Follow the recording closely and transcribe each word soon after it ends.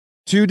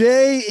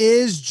Today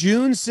is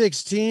June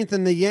 16th,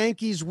 and the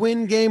Yankees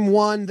win game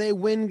 1, they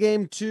win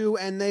game 2,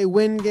 and they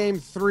win game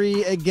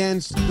 3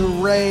 against the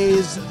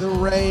Rays. The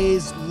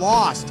Rays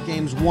lost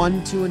games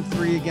 1, 2, and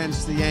 3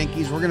 against the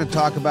Yankees. We're going to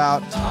talk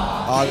about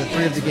the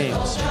 3 of the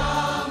games.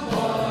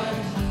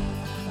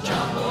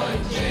 John Boy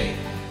Jake.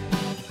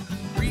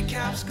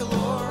 Recaps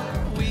galore,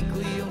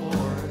 weekly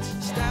awards,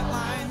 stat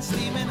lines,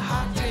 theme, and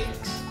hot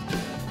takes.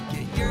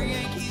 Get your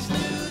Yankees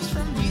news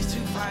from these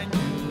two fine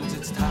dudes.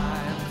 It's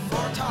time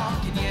for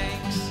Talking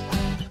Yanks.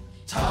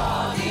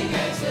 Talking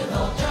Yanks with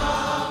old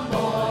John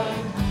Boy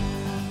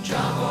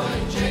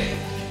and Jake.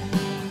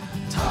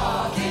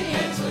 Talking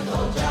Yanks with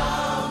old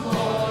John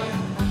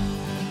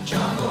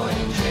Boy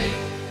and Jake.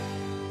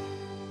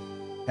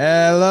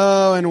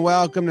 Hello and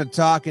welcome to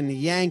Talking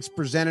Yanks,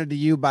 presented to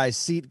you by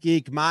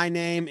SeatGeek. My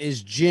name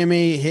is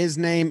Jimmy. His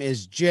name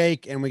is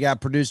Jake, and we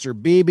got producer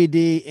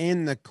BBD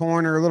in the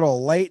corner. A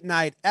little late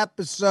night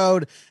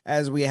episode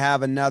as we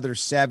have another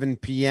 7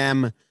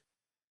 p.m.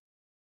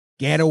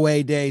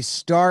 getaway day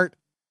start,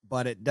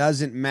 but it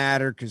doesn't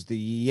matter because the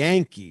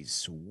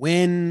Yankees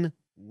win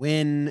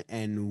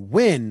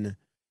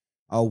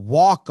a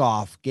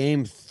walk-off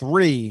game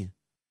 3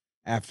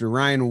 after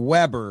Ryan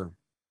Weber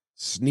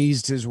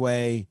sneezed his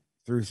way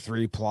through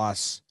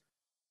 3+,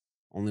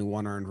 only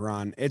 1 earned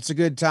run. It's a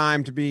good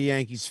time to be a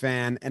Yankees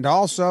fan, and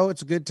also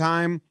it's a good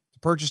time to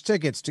purchase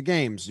tickets to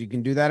games. You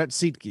can do that at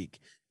SeatGeek.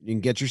 You can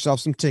get yourself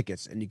some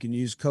tickets, and you can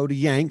use code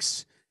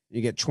YANKS.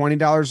 You get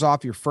 $20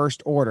 off your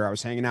first order. I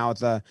was hanging out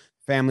with a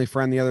family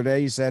friend the other day.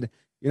 He said,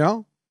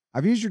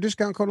 I've used your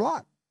discount code a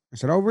lot. I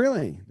said, oh,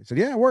 really? He said,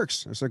 yeah, it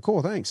works. I said,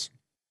 cool, thanks.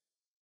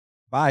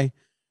 Bye.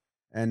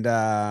 And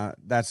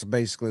that's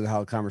basically how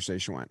the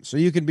conversation went. So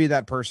you can be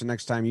that person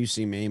next time you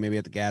see me, maybe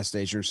at the gas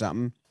station or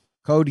something.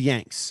 Code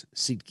YANKS,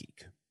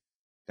 SeatGeek.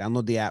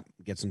 Download the app,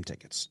 get some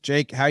tickets.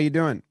 Jake, how you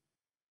doing?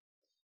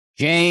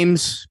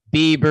 James,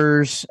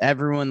 Biebers,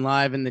 everyone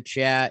live in the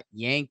chat,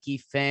 Yankee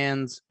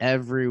fans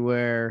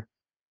everywhere.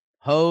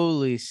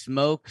 Holy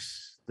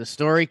smokes. The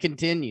story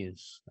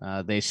continues.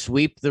 They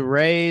sweep the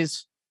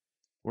Rays.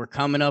 We're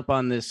coming up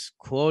on this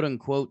quote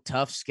unquote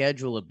tough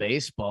schedule of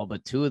baseball,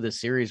 but 2 of the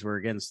series were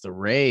against the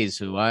Rays,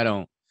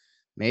 who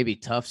maybe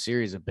tough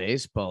series of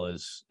baseball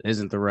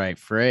isn't the right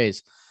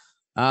phrase.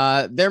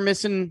 They're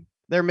missing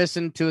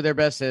 2 of their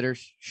best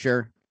hitters.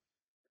 Sure.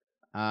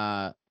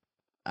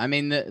 I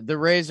mean, the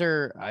Rays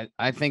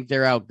I think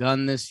they're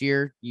outgunned this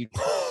year.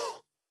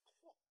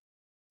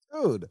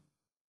 Dude.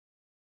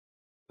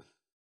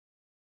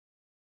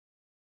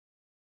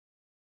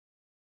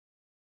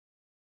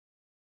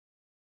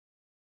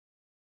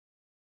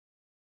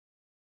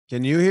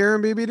 Can you hear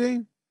him,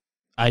 BBD?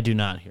 I do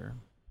not hear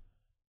him.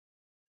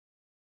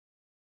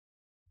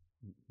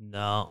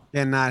 No.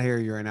 Cannot hear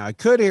you right now. I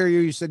could hear you.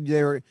 You said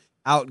they were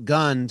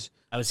outgunned.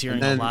 I was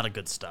hearing a lot of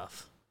good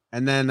stuff.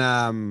 And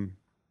then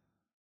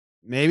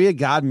maybe a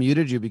God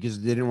muted you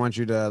because they didn't want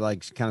you to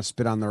kind of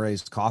spit on the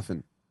Rays'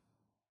 coffin.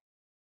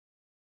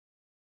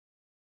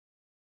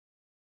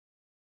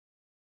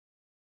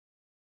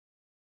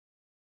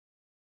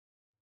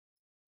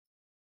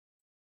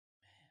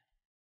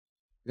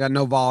 You got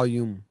no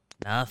volume.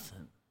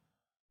 Nothing.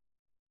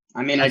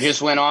 I mean, I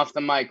just went off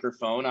the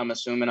microphone. I'm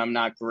assuming I'm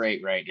not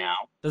great right now.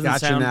 Doesn't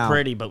sound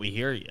pretty, but we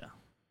hear you.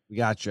 We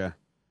gotcha.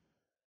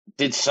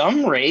 Did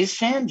some Rays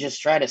fan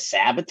just try to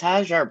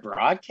sabotage our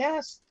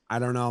broadcast? I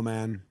don't know,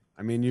 man.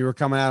 I mean, you were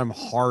coming at him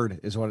hard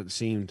is what it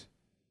seemed.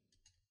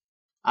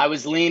 I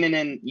was leaning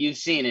in. You've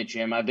seen it,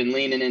 Jim. I've been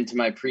leaning into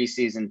my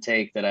preseason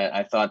take that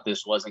I thought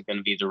this wasn't going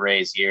to be the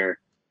Rays' year.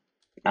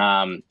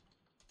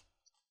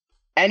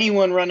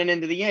 Anyone running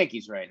into the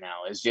Yankees right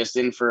now is just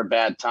in for a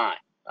bad time.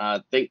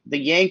 The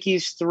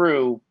Yankees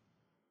threw,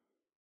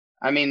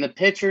 the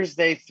pitchers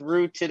they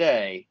threw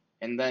today,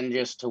 and then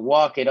just to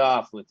walk it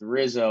off with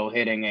Rizzo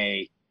hitting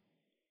a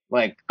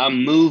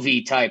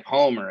movie type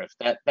homer. If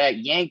that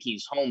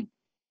Yankees home,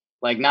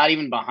 not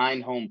even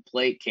behind home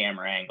plate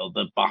camera angle,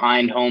 the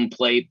behind home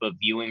plate but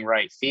viewing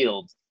right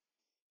field,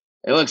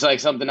 it looks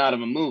like something out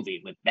of a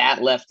movie with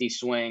that lefty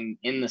swing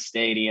in the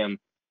stadium.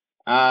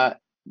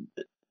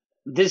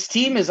 This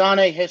team is on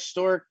a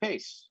historic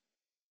pace.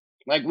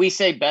 We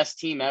say best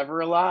team ever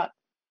a lot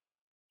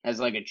as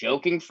a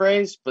joking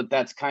phrase, but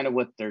that's kind of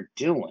what they're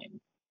doing.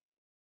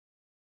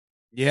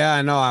 Yeah,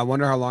 I know. I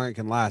wonder how long it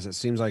can last. It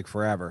seems like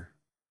forever.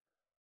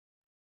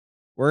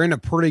 We're in a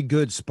pretty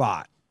good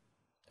spot.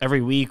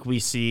 Every week we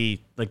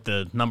see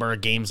the number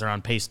of games they're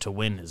on pace to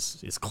win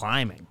is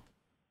climbing.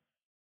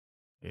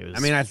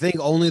 I think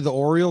only the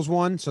Orioles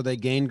won, so they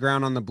gained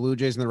ground on the Blue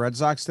Jays and the Red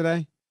Sox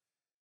today.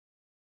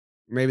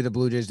 Maybe the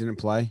Blue Jays didn't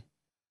play,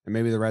 and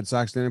maybe the Red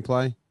Sox didn't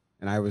play.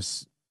 And I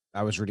was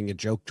reading a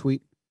joke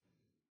tweet.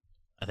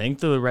 I think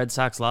the Red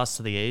Sox lost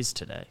to the A's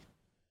today.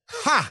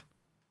 Ha!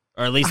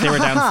 Or at least they were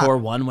down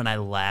 4-1 when I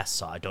last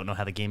saw. I don't know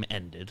how the game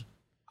ended.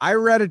 I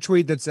read a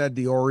tweet that said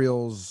the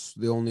Orioles,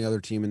 the only other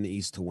team in the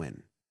East to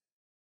win.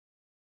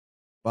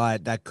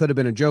 But that could have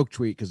been a joke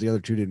tweet because the other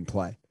 2 didn't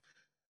play.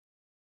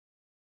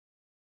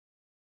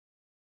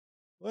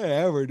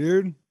 Whatever,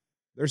 dude.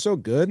 They're so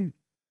good.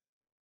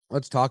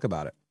 Let's talk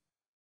about it.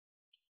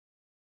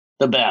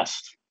 The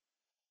best.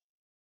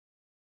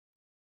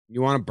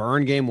 You want to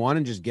burn game one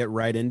and just get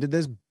right into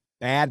this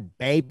bad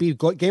baby?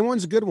 Game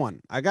one's a good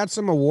one. I got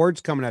some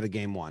awards coming out of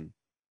game one.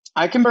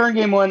 I can burn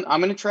game one.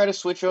 I'm going to try to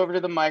switch over to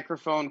the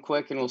microphone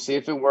quick, and we'll see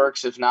if it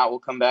works. If not, we'll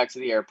come back to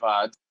the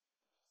AirPods.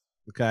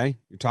 Okay.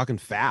 You're talking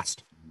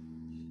fast.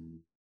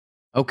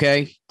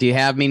 Okay. Do you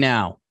have me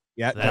now?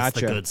 Yeah, That's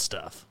gotcha. the good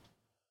stuff.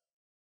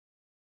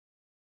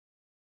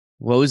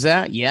 What was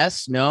that?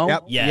 Yes? No?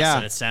 Yep. Yes, Yeah.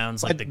 and it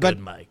sounds like the good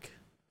mic.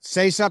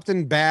 Say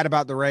something bad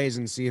about the Rays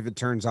and see if it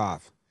turns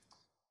off.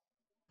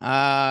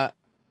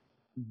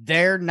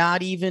 They're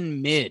not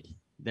even mid.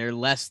 They're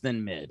less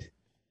than mid.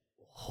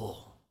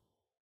 Oh.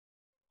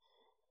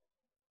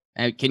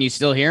 Can you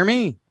still hear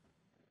me?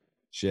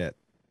 Shit.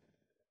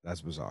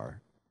 That's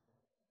bizarre.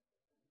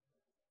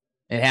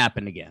 It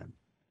happened again.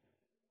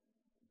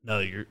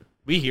 No,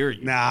 we hear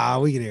you. Nah,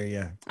 we can hear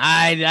you.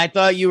 I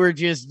thought you were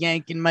just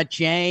yanking my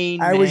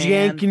chain. I was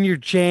yanking your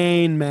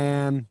chain,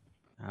 man.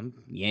 I'm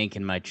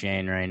yanking my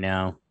chain right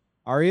now.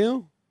 Are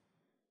you?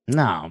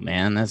 No,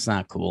 man, that's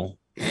not cool.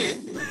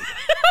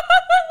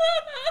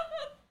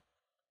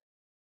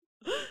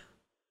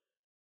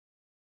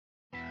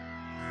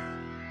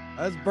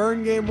 Let's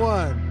burn game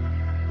one.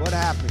 What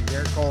happened?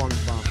 Garrett Cole on the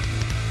phone.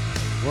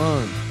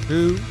 1,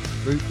 2,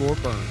 3, 4,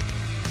 burn.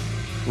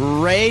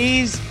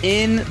 Rays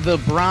in the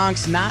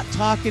Bronx, not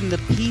talking the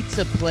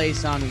pizza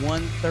place on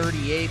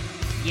 138th.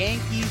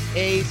 Yankees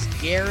ace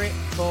Garrett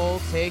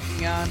Cole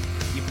taking on,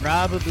 you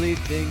probably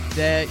think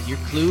that you're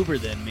Kluber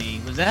than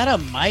me. Was that a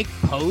Mike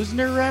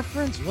Posner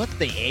reference? What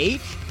the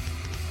H?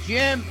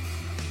 Jim,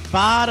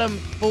 bottom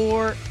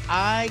 4,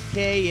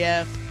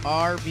 IKF,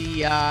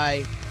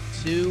 RBI,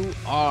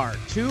 2R.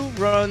 2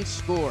 runs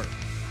scored.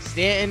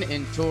 Stanton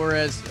and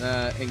Torres,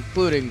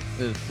 including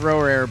the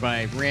thrower error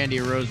by Randy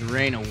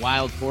Arozarena,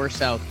 wild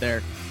force out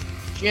there.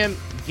 Jim,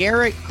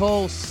 Garrett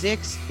Cole,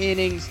 6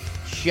 innings,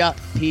 shut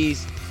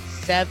piece,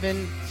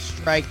 7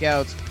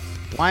 strikeouts.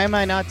 Why am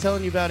I not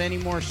telling you about any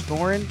more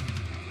scoring?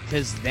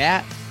 Because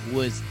that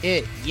was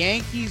it.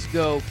 Yankees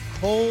go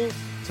Cole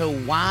to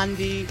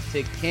Wandy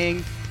to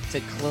King to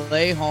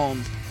Clay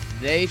Holmes.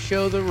 They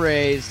show the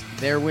Rays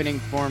their winning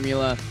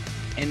formula,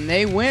 and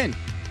they win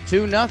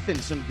 2-0.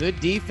 Some good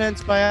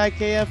defense by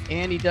IKF,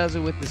 and he does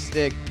it with the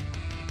stick.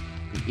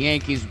 The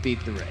Yankees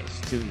beat the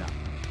Rays 2-0.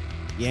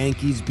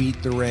 Yankees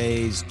beat the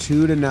Rays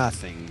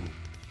 2-0.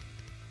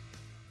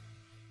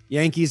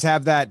 Yankees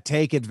have that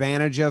take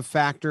advantage of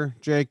factor,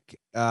 Jake.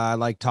 I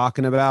like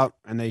talking about,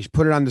 and they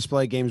put it on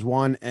display games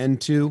 1 and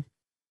 2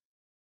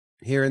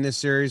 here in this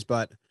series,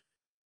 but a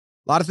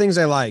lot of things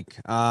I like.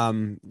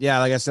 Yeah,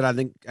 like I said, I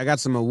think I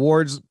got some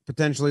awards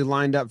potentially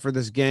lined up for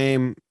this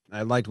game.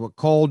 I liked what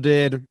Cole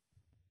did.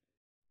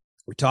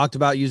 We talked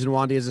about using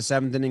Wandy as a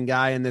 7th inning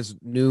guy in this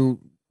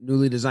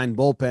newly designed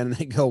bullpen, and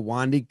they go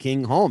Wandy,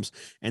 King, Holmes.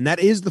 And that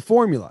is the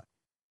formula.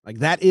 Like,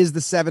 that is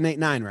the 7, 8,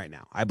 9 right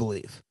now, I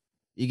believe.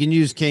 You can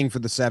use King for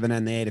the 7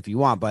 and the 8 if you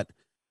want, but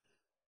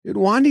dude,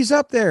 Wandy's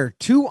up there.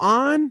 2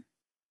 on.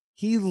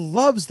 He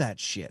loves that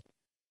shit.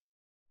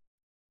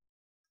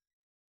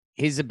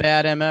 He's a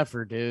bad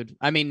MFer, dude.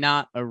 I mean,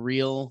 not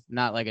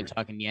like a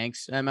talking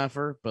Yanks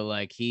MFer, but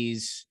like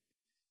he's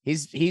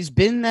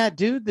been that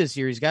dude this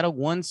year. He's got a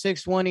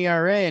 1.61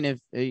 ERA, and if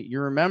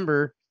you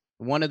remember,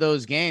 one of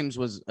those games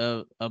was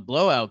a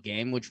blowout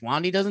game, which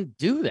Wandy doesn't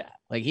do that.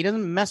 Like, he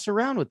doesn't mess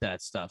around with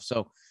that stuff.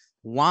 So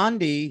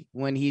Wandy,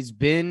 when he's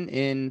been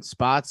in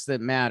spots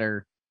that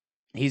matter,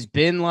 he's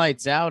been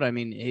lights out. I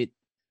mean,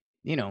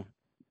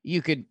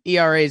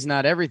 ERA is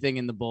not everything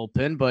in the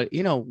bullpen, but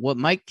what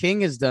Mike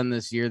King has done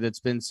this year that's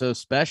been so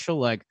special.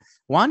 Like,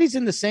 Wandy's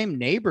in the same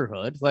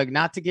neighborhood, like,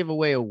 not to give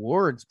away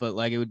awards, but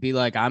like, it would be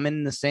like, I'm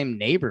in the same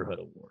neighborhood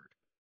award.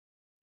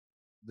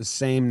 The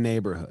same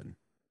neighborhood.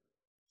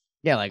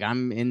 Yeah. Like,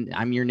 I'm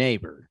your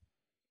neighbor.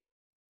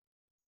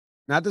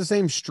 Not the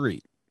same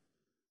street.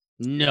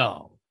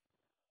 No.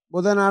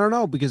 Well, then I don't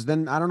know, because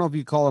then I don't know if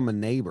you call him a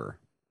neighbor.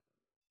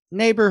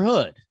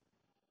 Neighborhood.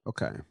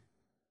 Okay.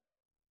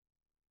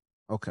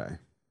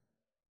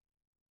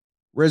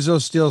 Rizzo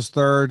steals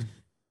 3rd,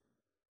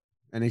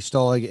 and he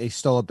stole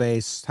a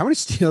base. How many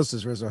steals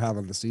does Rizzo have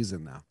on the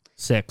season now?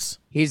 6.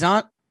 He's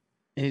on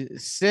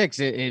 6.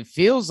 It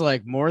feels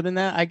like more than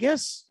that. I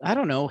guess, I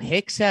don't know.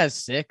 Hicks has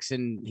 6,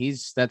 and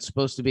that's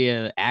supposed to be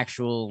an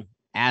actual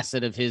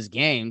asset of his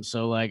game.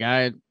 So like,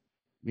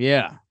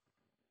 yeah.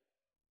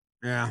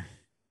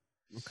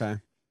 Okay.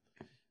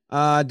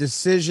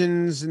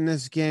 Decisions in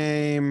this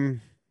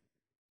game.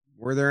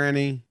 Were there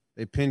any?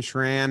 They pinch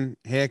ran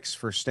Hicks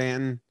for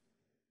Stanton.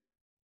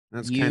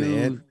 That's kind of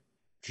it.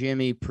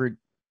 Jimmy,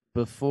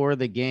 before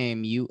the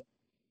game, you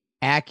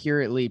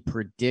accurately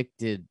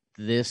predicted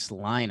this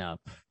lineup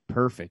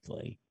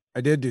perfectly.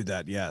 I did do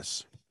that,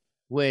 yes.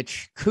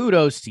 Which,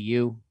 kudos to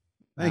you.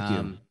 Thank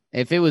you.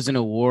 If it was an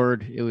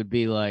award, it would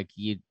be like,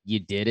 you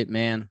did it,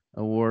 man.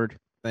 Award.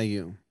 Thank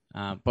you.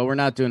 But we're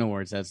not doing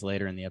awards. That's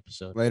later in the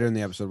episode. Later in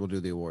the episode, we'll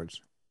do the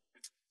awards.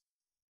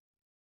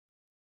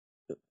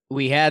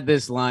 We had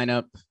this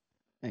lineup.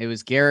 It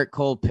was Garrett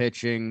Cole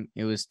pitching.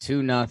 It was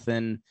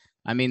 2-0.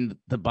 I mean,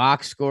 the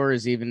box score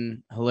is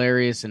even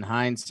hilarious in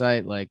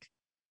hindsight. Like,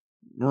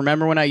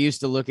 remember when I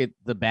used to look at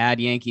the bad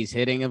Yankees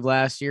hitting of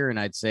last year and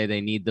I'd say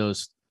they need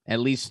those at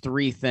least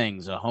three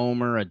things: a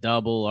homer, a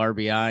double,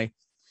 RBI.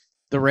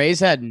 The Rays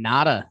had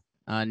nada,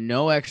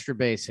 no extra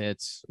base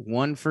hits,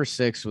 1 for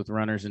 6 with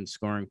runners in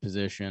scoring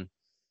position.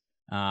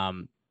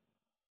 And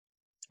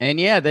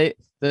yeah,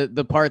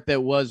 the part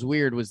that was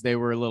weird was they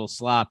were a little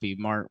sloppy.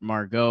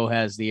 Margot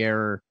has the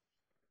error.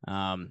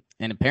 And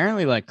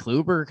apparently, like,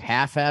 Kluber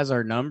half has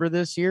our number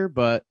this year,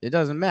 but it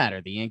doesn't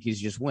matter. The Yankees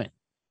just win.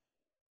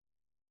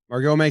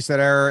 Margot makes that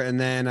error, and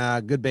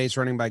then good base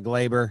running by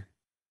Glaber,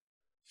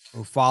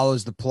 who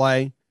follows the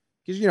play.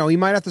 Because, he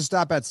might have to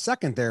stop at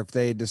second there if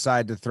they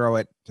decide to throw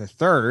it to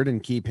third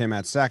and keep him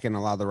at second,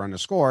 allow the run to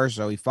score.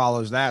 So he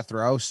follows that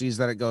throw, sees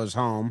that it goes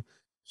home,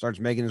 starts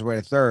making his way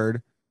to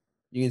third.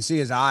 You can see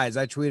his eyes.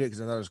 I tweeted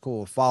because I thought it was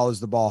cool. Follows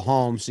the ball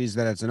home, sees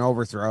that it's an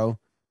overthrow,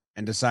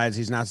 and decides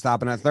he's not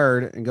stopping at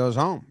third and goes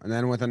home. And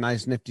then with a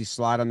nice nifty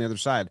slide on the other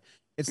side.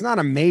 It's not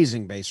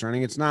amazing base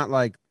running. It's not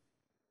like,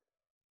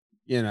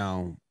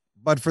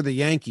 but for the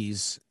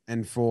Yankees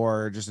and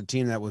for just a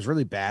team that was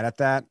really bad at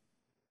that,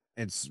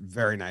 it's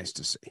very nice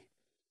to see.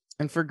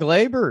 And for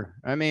Glaber,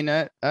 I mean,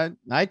 I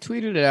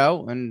tweeted it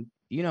out, and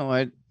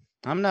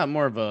I'm not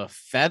more of a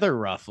feather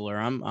ruffler.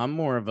 I'm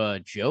more of a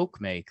joke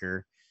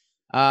maker.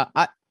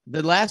 The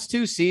last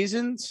 2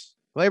 seasons,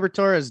 Glaber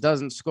Torres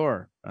doesn't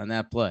score on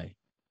that play.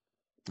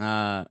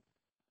 I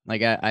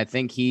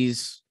think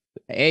he's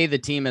the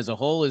team as a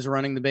whole is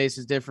running the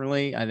bases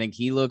differently. I think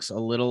he looks a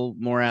little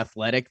more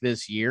athletic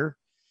this year.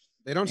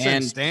 They don't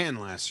send Stanton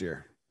last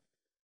year.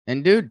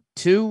 And dude,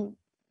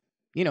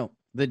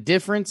 the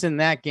difference in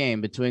that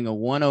game between a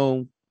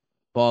 1-0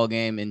 ball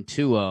game and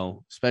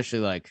 2-0, especially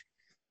like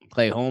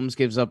Clay Holmes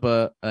gives up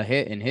a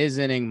hit in his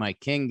inning, Mike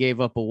King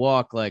gave up a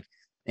walk. Like,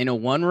 in a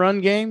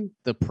 1-run game,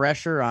 the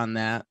pressure on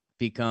that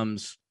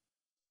becomes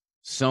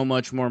so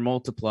much more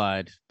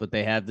multiplied, but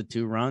they had the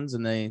 2 runs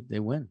and they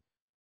win.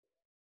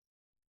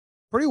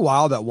 Pretty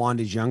wild that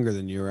Wandy's younger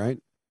than you, right?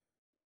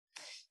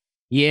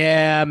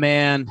 Yeah,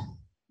 man.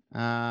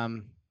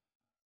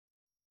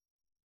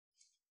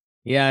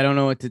 Yeah, I don't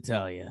know what to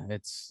tell you.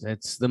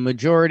 It's the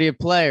majority of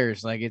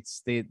players. Like,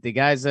 it's the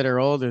guys that are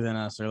older than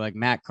us are like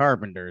Matt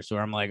Carpenter. So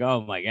I'm like,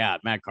 oh my God,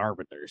 Matt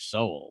Carpenter is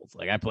so old.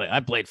 Like, I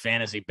played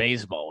fantasy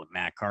baseball with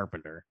Matt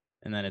Carpenter.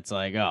 And then it's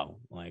like, oh,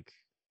 like,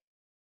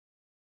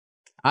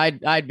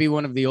 I'd be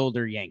one of the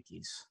older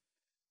Yankees.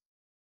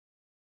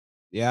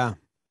 Yeah.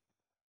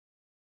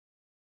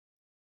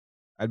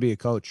 I'd be a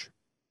coach.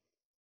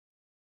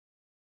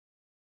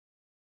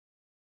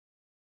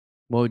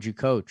 What would you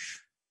coach?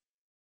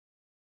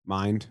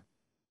 Mind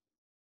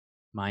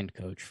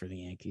coach for the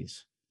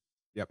Yankees.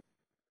 Yep.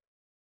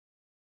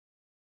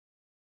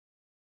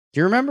 Do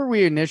you remember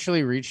we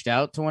initially reached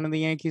out to one of the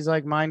Yankees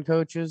like mind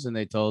coaches and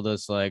they told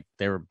us like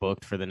they were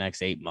booked for the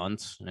next 8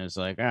 months? And it was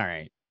like, all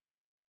right.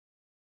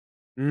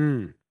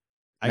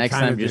 Next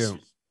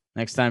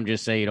time,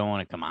 just say you don't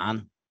want to come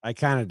on. I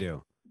kind of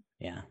do.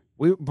 Yeah.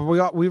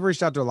 We've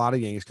reached out to a lot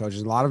of Yankees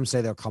coaches. A lot of them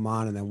say they'll come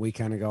on, and then we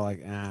kind of go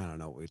like, I don't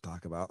know what we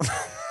talk about.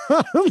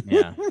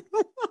 Yeah.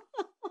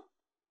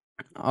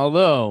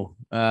 Although,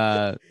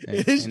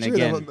 it is true.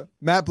 Again,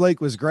 Matt Blake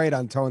was great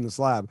on Towing the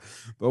Slab,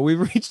 but we've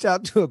reached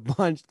out to a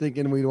bunch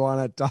thinking we'd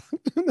want to talk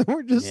to them. And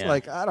we're just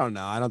like, I don't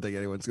know. I don't think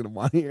anyone's going to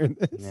want to hear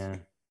this. Yeah.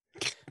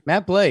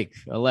 Matt Blake,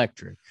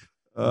 electric.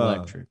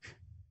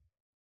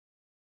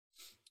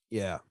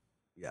 Yeah.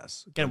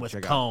 Yes. Again,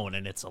 with Cone,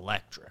 and it's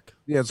electric.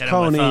 Yeah, it's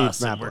Cone.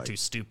 We're too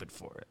stupid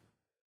for it.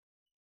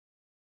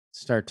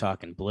 Start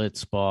talking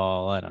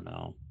blitzball. I don't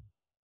know.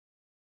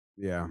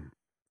 Yeah.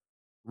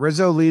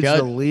 Rizzo leads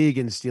the league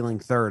in stealing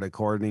third,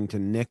 according to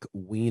Nick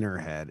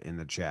Wienerhead in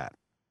the chat.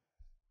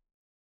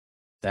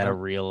 That a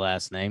real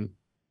last name?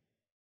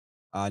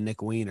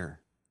 Nick Wiener.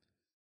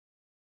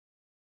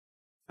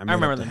 I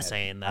remember them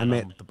saying that.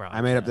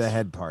 I made up the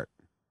head part.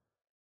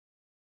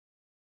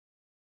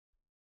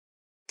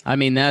 I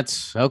mean,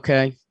 that's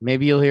okay.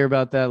 Maybe you'll hear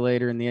about that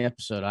later in the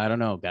episode. I don't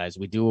know, guys.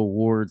 We do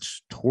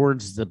awards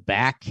towards the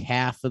back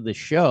half of the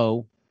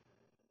show.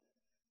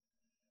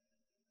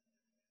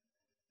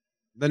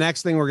 The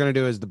next thing we're going to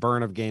do is the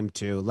burn of game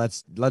 2.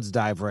 Let's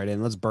dive right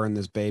in. Let's burn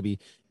this baby.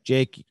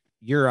 Jake,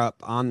 you're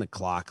up on the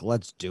clock.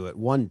 Let's do it.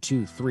 1,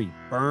 2, 3.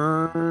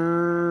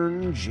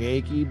 Burn,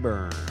 Jakey,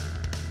 burn.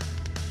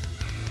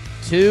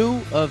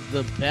 2 of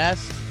the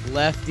best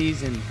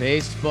lefties in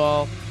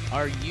baseball.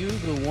 Are you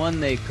the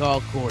one they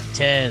call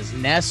Cortez?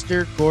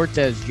 Nestor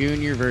Cortez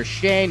Jr. versus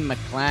Shane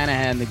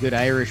McClanahan, the good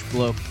Irish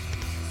bloke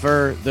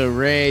for the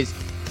Rays.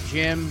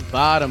 Jim,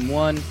 bottom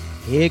 1.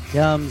 Here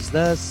comes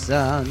the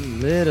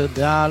sun, little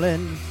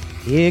darling.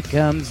 Here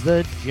comes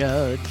the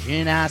judge.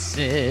 And I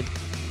said,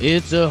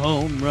 it's a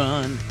home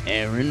run.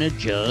 Aaron a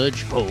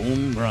Judge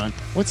home run.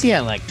 What's he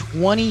at, like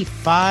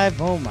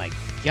 25? Oh, my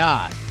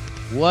God.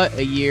 What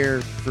a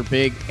year for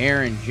big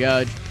Aaron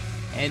Judge.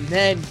 And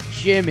then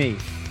Jimmy.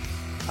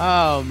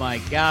 Oh, my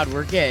God.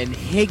 We're getting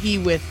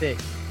higgy with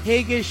it.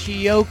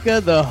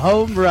 Higashioka, the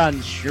home run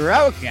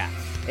stroker.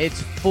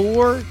 It's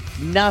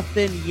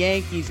 4-0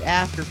 Yankees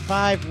after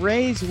 5.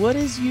 Rays, what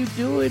is you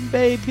doing,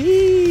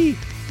 baby?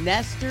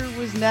 Nestor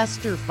was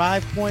Nestor,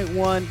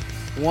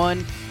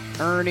 5.11.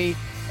 Ernie.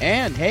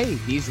 And, hey,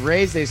 these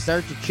Rays, they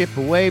start to chip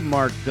away.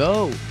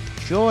 Margot,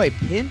 Joy,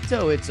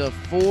 Pinto. It's a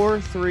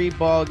 4-3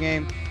 ball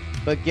game.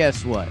 But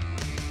guess what?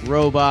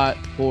 Robot,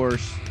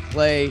 Horse,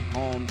 Clay,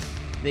 Holmes.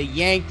 The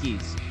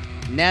Yankees,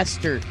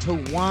 Nestor to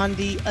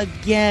Wandy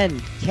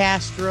again.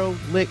 Castro,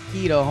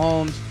 Litke to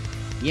Holmes.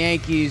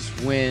 Yankees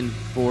win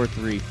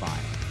 4-3 final.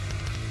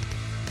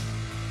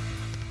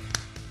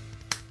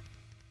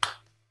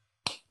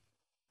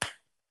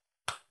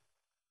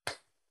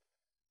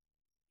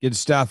 Good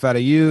stuff out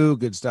of you.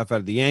 Good stuff out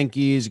of the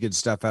Yankees. Good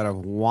stuff out of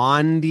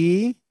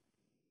Wandy.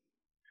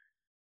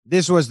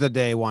 This was the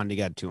day Wandy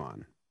got 2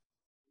 on.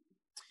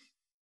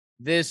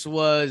 This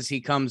was, he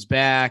comes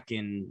back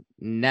and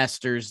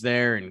Nestor's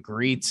there and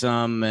greets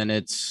him, and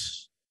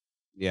it's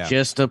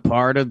just a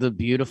part of the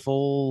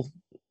beautiful,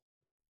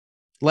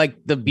 like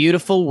the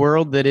beautiful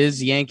world that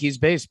is Yankees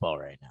baseball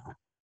right now.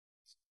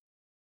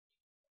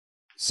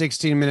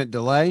 16-minute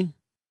delay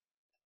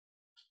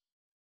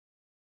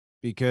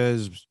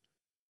because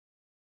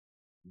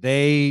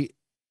they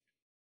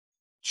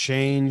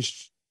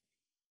changed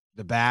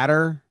the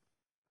batter.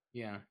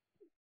 Yeah.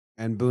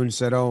 And Boone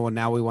said, "Oh, well,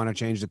 now we want to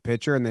change the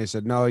pitcher." And they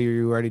said, "No,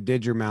 you already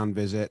did your mound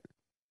visit."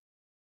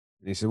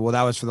 And he said, "Well,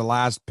 that was for the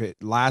last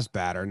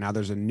batter. Now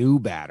there's a new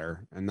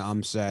batter." And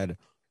the said,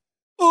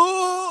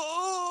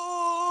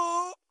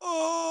 "Oh,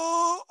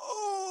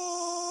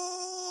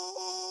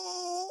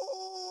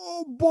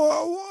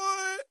 boy,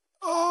 what?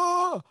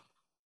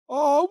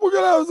 We're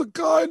gonna have some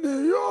guy in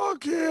New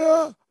York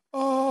here."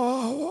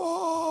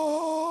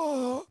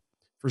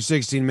 For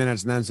 16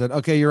 minutes, and then said,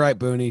 "Okay, you're right,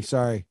 Booney.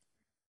 Sorry."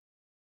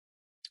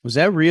 Was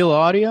that real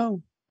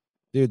audio?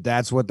 Dude,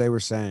 that's what they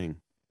were saying.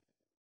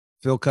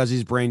 Phil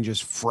Cuzzy's brain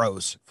just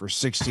froze for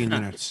 16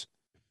 minutes.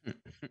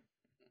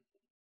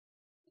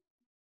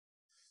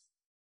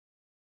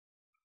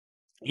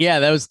 Yeah,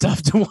 that was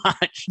tough to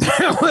watch.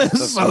 That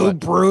was so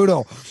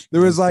brutal.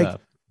 There was like,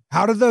 tough.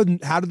 How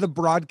did the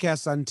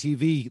broadcast on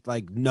TV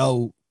like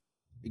know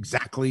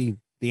exactly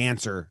the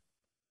answer?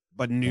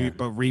 But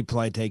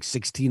replay takes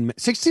 16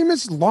 minutes. 16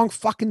 minutes is a long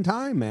fucking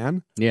time,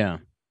 man. Yeah.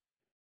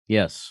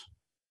 Yes.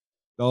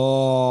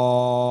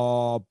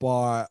 Oh,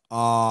 but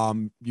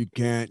you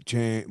can't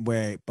change.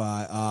 Wait,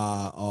 but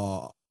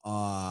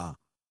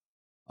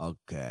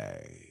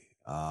okay.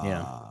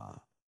 Yeah.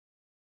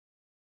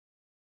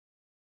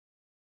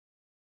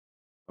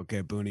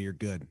 Okay, Booney, you're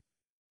good.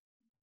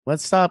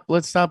 Let's stop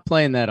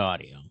playing that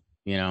audio,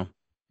 you know?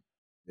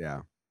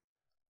 Yeah.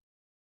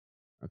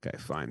 Okay,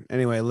 fine.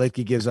 Anyway,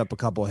 Litke gives up a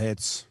couple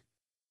hits.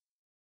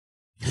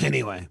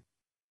 Anyway.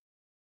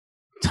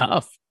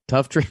 Tough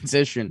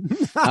transition.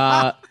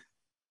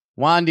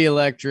 Wandy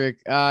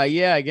Electric.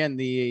 Yeah, again,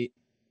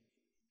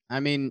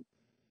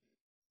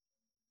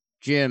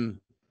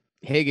 Jim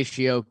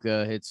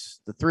Higashioka hits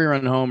the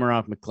 3-run homer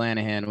off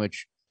McClanahan,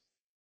 which,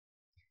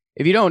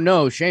 if you don't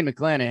know, Shane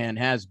McClanahan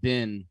has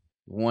been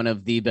one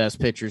of the best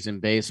pitchers in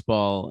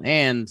baseball,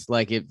 and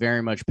like it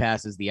very much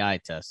passes the eye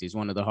test. He's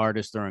one of the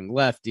hardest throwing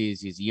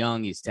lefties. He's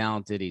young, he's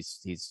talented.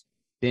 He's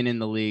been in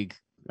the league,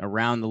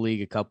 around the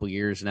league a couple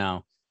years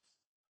now.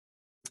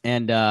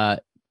 And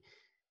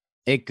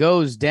it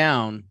goes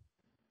down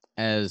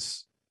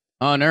as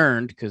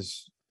unearned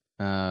because,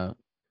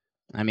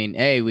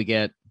 we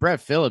get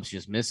Brett Phillips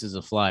just misses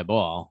a fly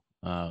ball,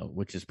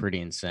 which is pretty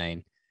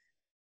insane.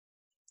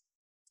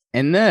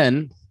 And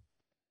then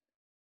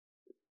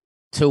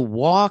to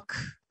walk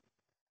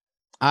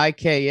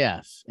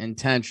IKF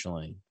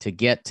intentionally to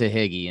get to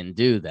Higgy and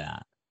do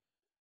that,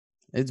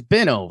 it's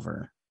been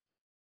over.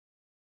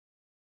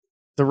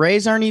 The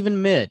Rays aren't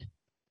even mid.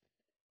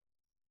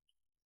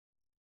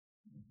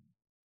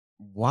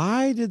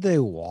 Why did they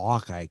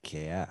walk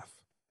IKF?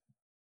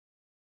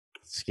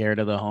 Scared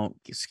of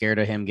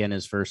him getting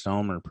his first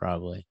homer,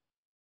 probably.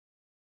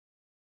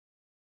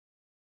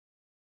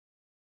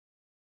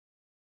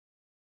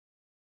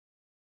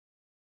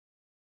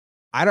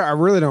 I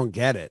really don't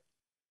get it.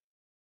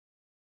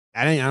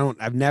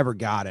 I've never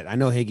got it. I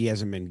know Higgy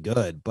hasn't been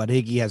good, but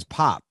Higgy has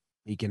pop.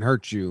 He can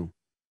hurt you.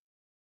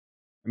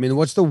 I mean,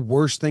 what's the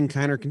worst thing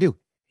Kiner can do?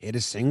 Hit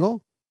a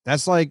single?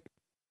 That's like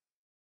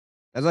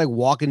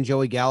walking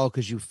Joey Gallo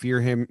because you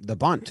fear him the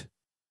bunt.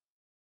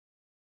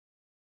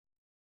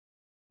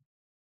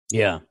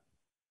 Yeah.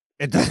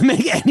 It doesn't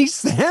make any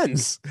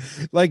sense.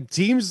 Like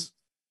teams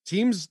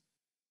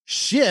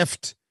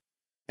shift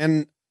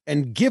and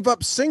give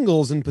up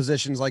singles in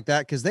positions like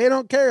that because they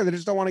don't care. They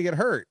just don't want to get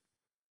hurt.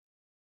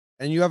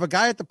 And you have a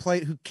guy at the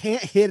plate who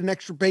can't hit an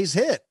extra base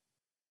hit.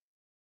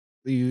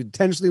 You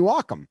intentionally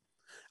walk him.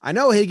 I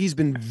know Higgy's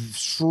been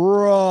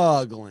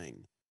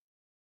struggling,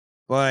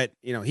 but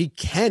he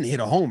can hit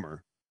a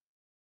homer.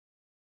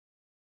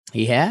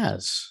 He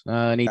has,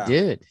 and he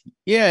did.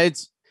 Yeah,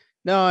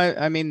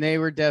 they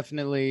were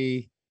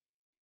definitely,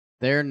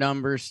 their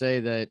numbers say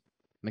that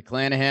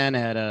McClanahan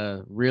had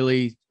a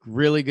really,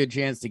 really good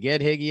chance to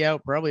get Higgy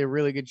out, probably a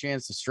really good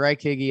chance to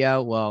strike Higgy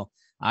out. Well,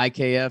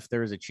 IKF,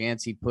 there was a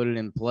chance he put it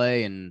in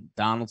play, and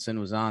Donaldson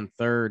was on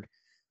third.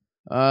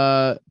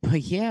 But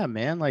yeah,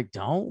 man, like,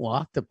 don't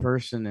walk the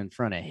person in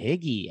front of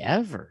Higgy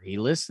ever. He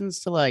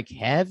listens to like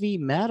heavy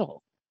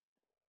metal.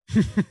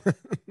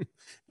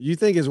 You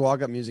think his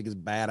walk-up music is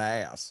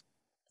badass?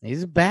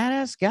 He's a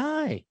badass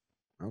guy.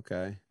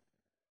 Okay.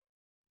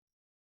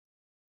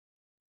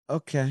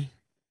 Okay.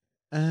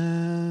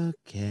 Okay.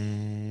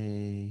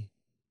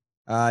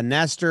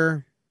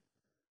 Nestor,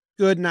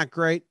 good, not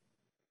great.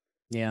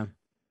 Yeah.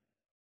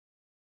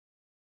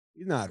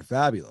 He's not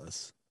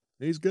fabulous.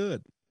 He's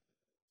good.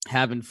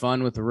 Having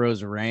fun with the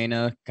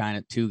Rosarena, kind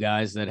of two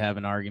guys that have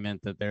an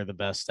argument that they're the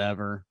best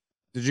ever.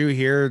 Did you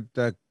hear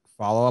the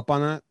follow-up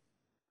on that?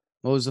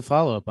 What was the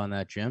follow-up on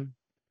that, Jim?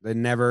 They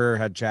never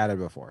had chatted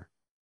before.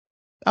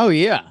 Oh,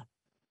 yeah.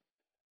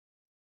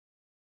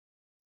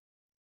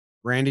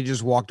 Randy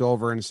just walked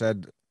over and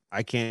said,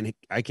 I can't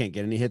get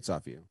any hits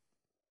off you.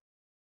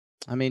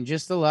 I mean,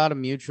 just a lot of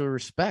mutual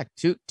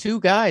respect. Two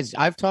guys.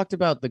 I've talked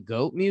about the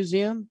GOAT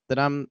Museum that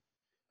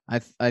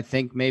I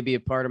think may be a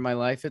part of my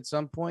life at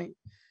some point.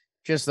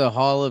 Just a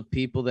hall of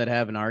people that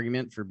have an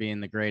argument for being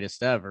the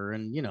greatest ever.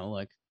 And,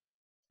 like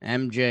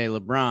MJ,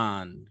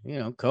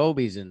 LeBron,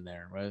 Kobe's in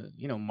there.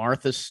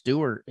 Martha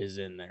Stewart is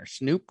in there.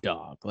 Snoop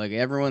Dogg. Like,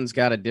 everyone's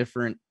got a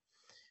different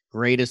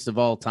greatest of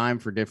all time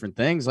for different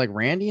things. Like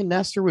Randy and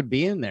Nestor would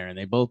be in there, and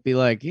they both be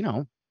like,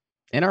 in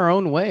our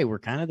own way, we're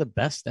kind of the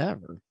best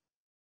ever.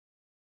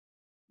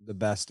 The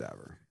best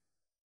ever.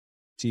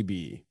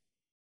 TBE.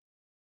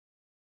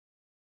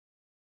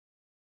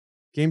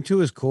 Game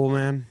 2 is cool,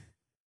 man.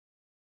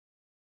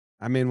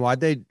 I mean,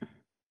 why'd he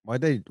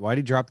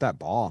drop that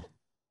ball?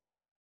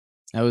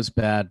 That was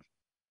bad.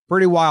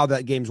 Pretty wild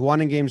that games 1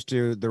 and games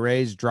 2, the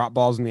Rays drop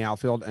balls in the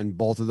outfield, and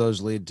both of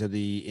those lead to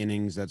the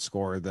innings that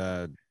score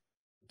the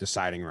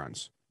deciding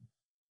runs.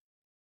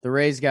 The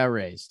Rays got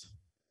raised.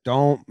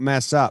 Don't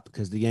mess up,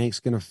 because the Yanks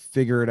going to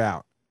figure it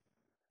out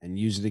and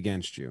use it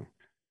against you.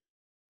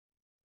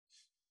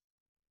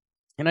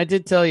 And I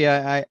did tell you,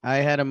 I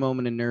had a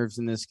moment of nerves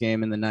in this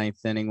game in the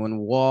 9th inning when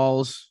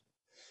Walls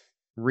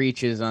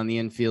reaches on the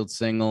infield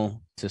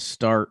single to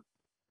start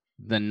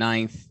the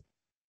 9th.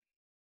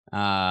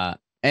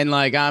 And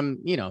like,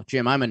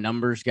 Jim, I'm a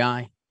numbers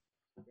guy.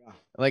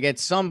 Like, at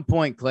some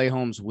point, Clay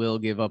Holmes will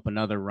give up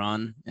another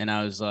run. And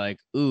I was like,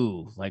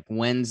 ooh, like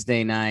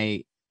Wednesday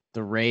night,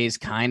 the Rays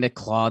kind of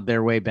clawed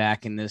their way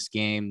back in this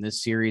game.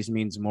 This series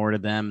means more to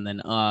them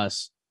than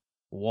us.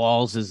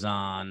 Walls is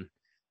on.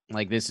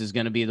 Like, this is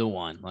going to be the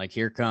one. Like,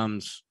 here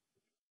comes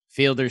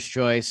fielder's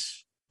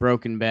choice,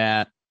 broken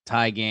bat,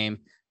 tie game.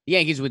 The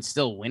Yankees would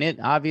still win it,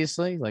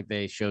 obviously, like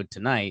they showed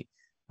tonight.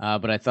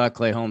 But I thought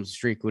Clay Holmes'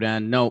 streak would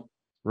end. Nope.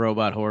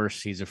 Robot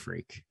horse. He's a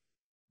freak.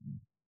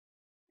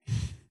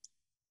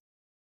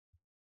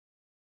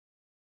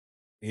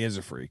 He is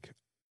a freak.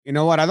 You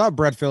know what? I thought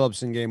Brett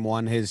Phillips in game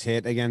 1, his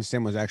hit against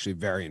him was actually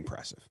very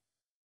impressive.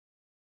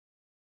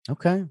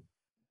 Okay.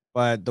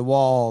 But the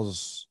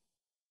Walls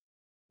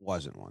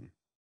wasn't one.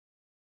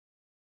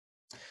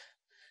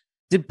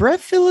 Did Brett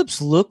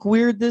Phillips look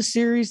weird this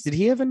series? Did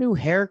he have a new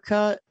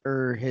haircut,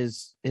 or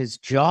his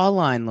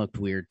jawline looked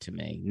weird to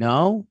me?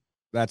 No?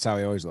 That's how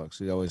he always looks.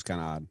 He's always kind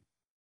of odd.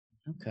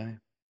 Okay.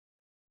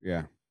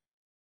 Yeah.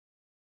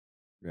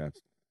 Yeah.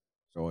 It's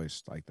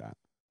always like that.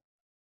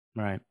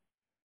 Right.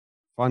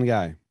 Fun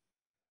guy.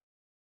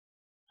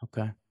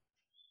 Okay.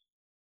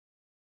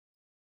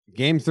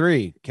 Game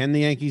 3. Can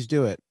the Yankees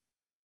do it?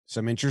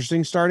 Some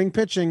interesting starting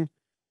pitching.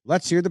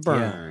 Let's hear the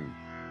burn. Yeah.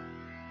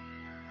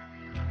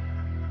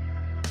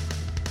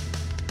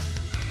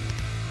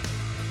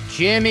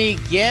 Jimmy,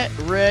 get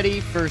ready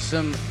for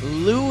some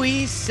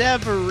Luis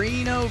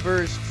Severino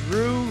versus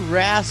Drew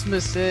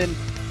Rasmussen.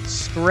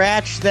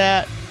 Scratch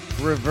that,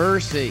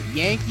 reverse it.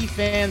 Yankee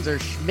fans are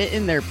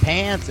schmitting their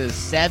pants as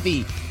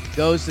Sevy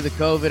goes to the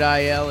COVID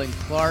IL and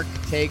Clark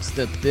takes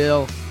the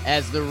bill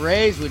as the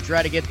Rays would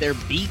try to get their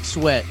beaks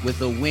wet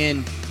with a win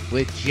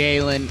with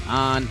Jalen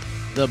on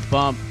the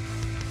bump.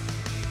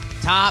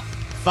 Top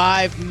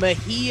 5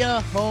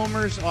 Mejia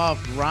homers off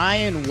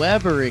Ryan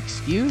Weber.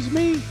 Excuse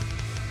me?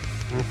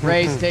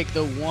 Rays take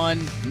the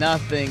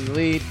 1-0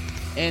 lead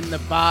in the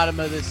bottom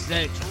of the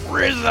 6th.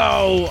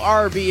 Rizzo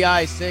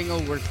RBI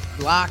single. We're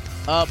locked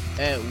up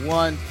at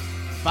 1.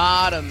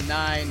 Bottom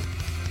 9.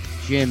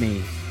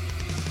 Jimmy.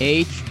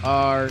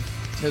 HR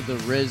to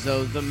the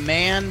Rizzo. The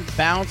man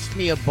bounced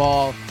me a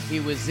ball. He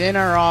was in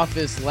our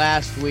office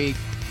last week,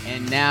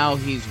 and now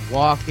he's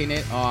walking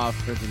it off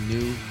for the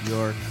New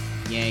York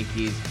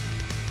Yankees.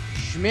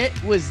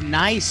 Schmidt was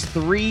nice.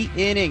 3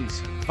 innings.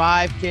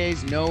 5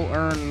 Ks, no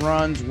earned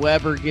runs.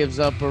 Weber gives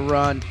up a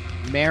run.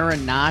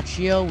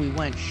 Marinaccio, we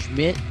went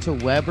Schmidt to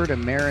Weber to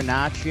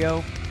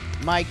Marinaccio.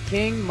 Mike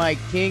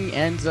King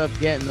ends up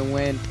getting the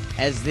win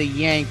as the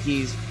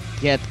Yankees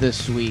get the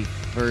sweep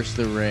versus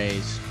the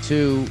Rays.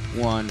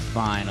 2-1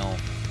 final.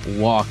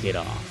 Walk it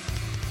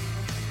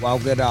off.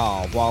 Walk it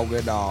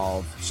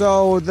off.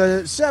 So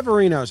the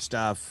Severino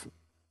stuff,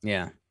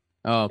 Yeah.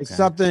 Oh, It's okay.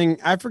 something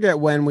I forget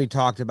when we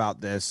talked about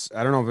this.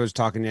 I don't know if it was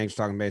talking Yanks,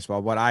 talking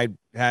baseball, but I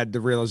had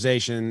the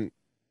realization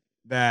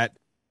that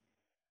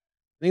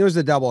I think it was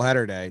the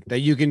doubleheader day that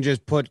you can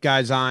just put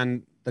guys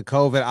on the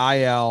COVID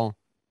IL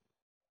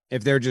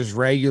if they're just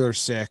regular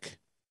sick,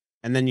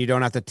 and then you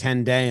don't have to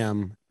 10-day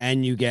them,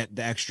 and you get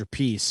the extra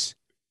piece.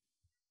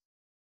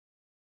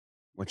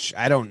 Which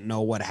I don't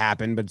know what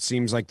happened, but it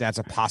seems like that's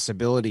a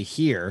possibility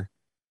here.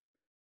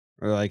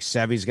 Or like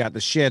Sevy's got the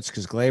shits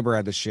because Glaber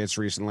had the shits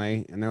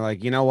recently, and they're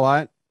like, you know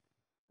what?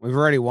 We've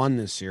already won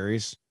this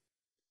series.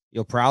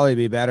 You'll probably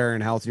be better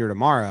and healthier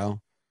tomorrow.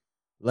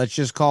 Let's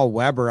just call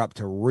Weber up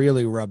to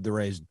really rub the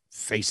Rays'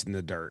 face in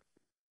the dirt.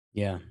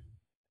 Yeah.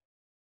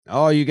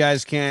 Oh, you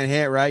guys can't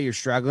hit, right? You're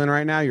struggling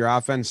right now. Your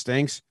offense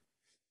stinks.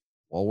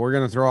 Well, we're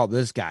going to throw up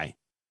this guy.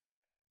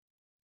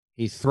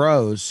 He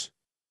throws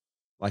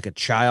like a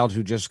child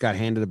who just got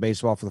handed a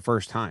baseball for the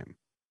first time.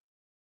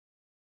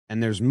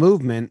 And there's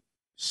movement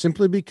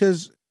simply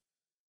because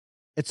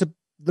it's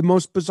the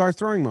most bizarre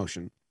throwing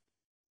motion.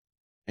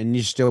 And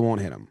you still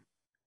won't hit him.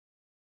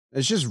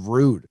 It's just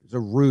rude. It's a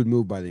rude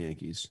move by the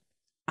Yankees.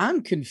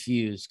 I'm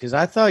confused because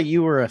I thought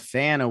you were a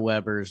fan of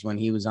Weber's when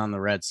he was on the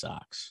Red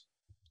Sox.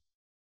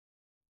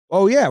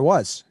 Oh, yeah, it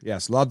was.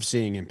 Yes, loved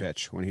seeing him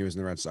pitch when he was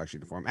in the Red Sox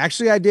uniform.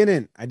 Actually, I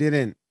didn't. You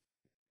didn't.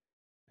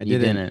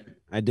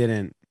 I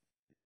didn't.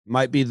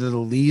 Might be the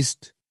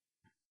least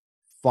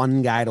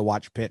fun guy to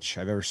watch pitch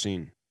I've ever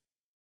seen.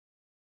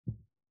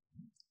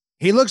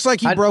 He looks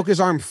like he broke his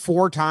arm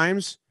 4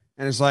 times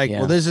and it's like,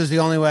 well, this is the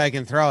only way I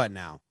can throw it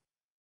now.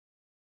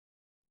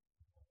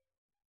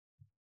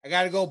 I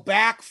got to go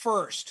back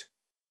first.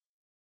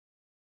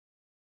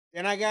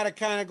 Then I got to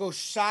kind of go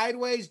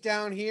sideways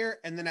down here.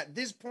 And then at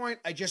this point,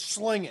 I just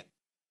sling it.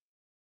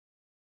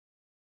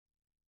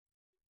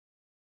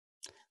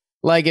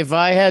 Like if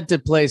I had to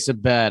place a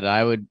bet,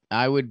 I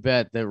would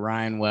bet that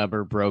Ryan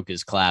Weber broke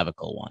his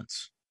clavicle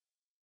once.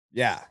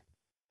 Yeah.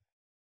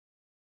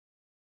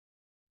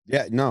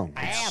 Yeah, no.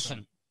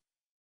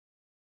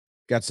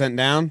 Got sent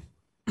down?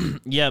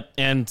 Yep,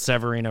 and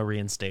Severino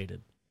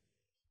reinstated.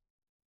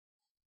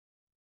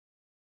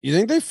 You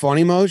think they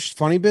funny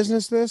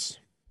business this?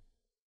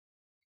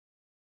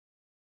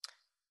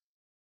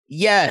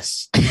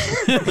 Yes.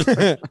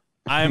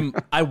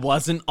 I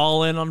wasn't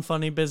all in on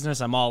funny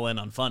business. I'm all in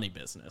on funny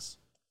business.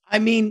 I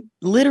mean,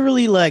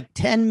 literally like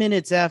 10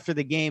 minutes after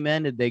the game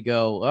ended, they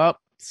go, oh,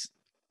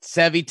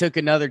 Sevy took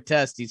another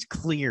test. He's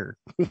clear.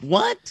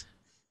 What?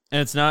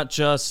 And it's not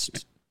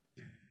just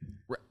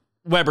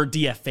Weber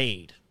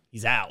DFA'd.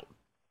 He's out.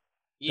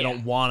 Yeah. They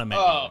don't want him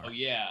anymore. Oh,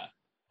 yeah.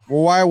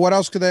 Well, why? What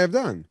else could they have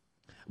done?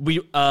 We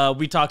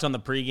talked on the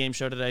pregame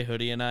show today,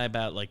 Hoodie and I,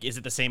 about like, is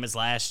it the same as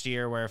last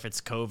year where if it's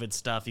COVID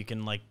stuff, you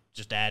can like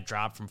just add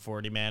drop from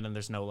 40-man and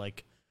there's no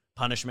like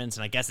punishments?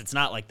 And I guess it's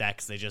not like that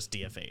because they just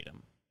DFA'd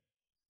him.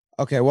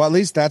 Okay, well, at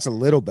least that's a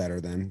little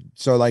better then.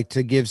 So, like,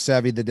 to give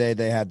Sevy the day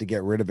they had to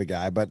get rid of a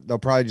guy, but they'll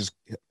probably just,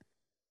 I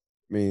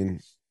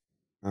mean,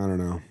 I don't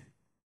know.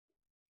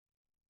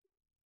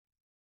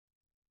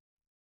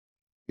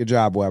 Good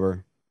job,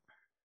 Weber.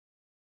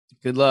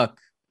 Good luck.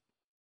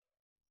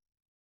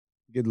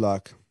 Good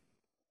luck.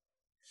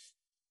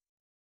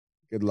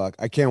 Good luck.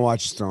 I can't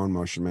watch his throwing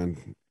motion,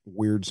 man.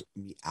 Weirds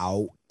me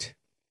out.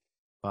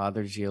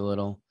 Bothers you a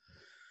little.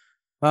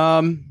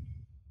 What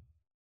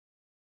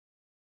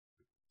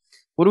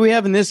do we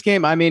have in this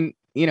game? I mean,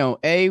 you know,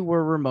 A,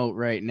 we're remote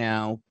right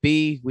now.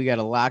 B, we got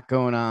a lot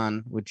going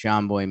on with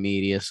John Boy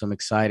Media. Some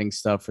exciting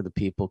stuff for the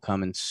people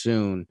coming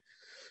soon.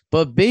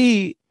 But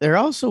B, there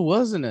also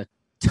wasn't a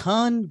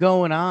ton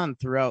going on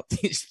throughout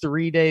these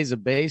 3 days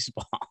of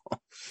baseball.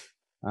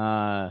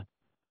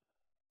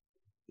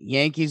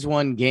 Yankees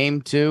won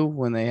game 2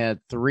 when they had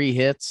 3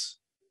 hits.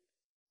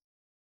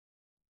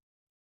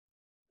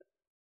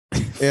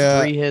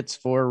 Yeah. 3 hits,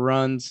 4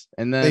 runs.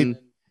 And then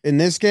in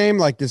this game,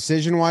 like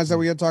decision-wise that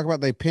we got to talk about,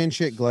 they pinch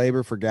hit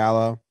Glaber for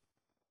Gallo.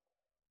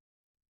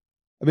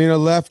 I mean, a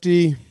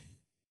lefty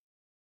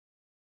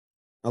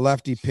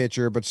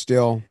pitcher, but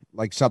still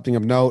like something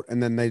of note.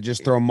 And then they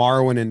just throw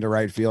Marwin into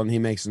right field, and he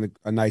makes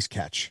a nice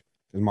catch.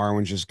 Because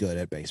Marwin's just good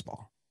at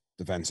baseball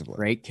defensively.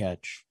 Great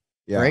catch.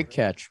 Yeah. Great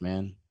catch,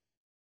 man.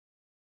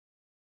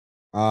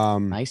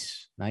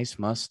 Nice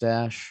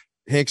mustache.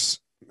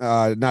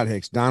 Not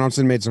Hicks.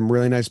 Donaldson made some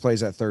really nice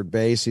plays at third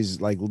base.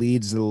 He's like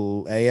leads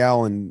the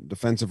AL in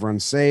defensive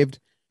runs saved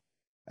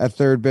at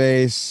third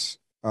base.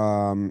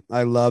 I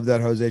love that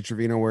Jose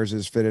Trevino wears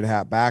his fitted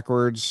hat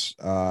backwards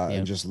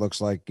and just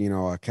looks like, you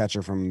know, a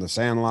catcher from the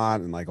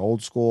Sandlot and like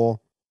old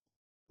school.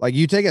 Like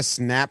you take a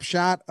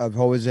snapshot of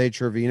Jose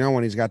Trevino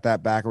when he's got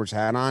that backwards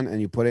hat on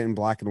and you put it in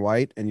black and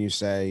white and you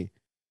say,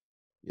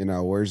 you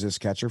know, where's this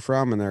catcher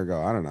from? And they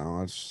go, I don't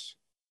know.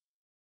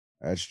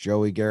 That's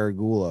Joey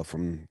Garagula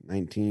from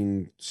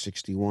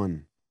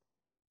 1961.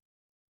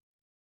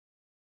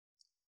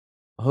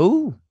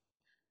 Who?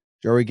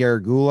 Joey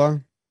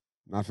Garagula.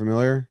 Not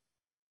familiar?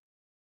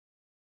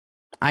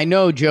 I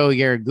know Joey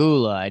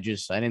Garagula. I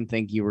didn't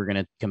think you were going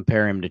to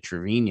compare him to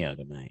Trevino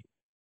tonight.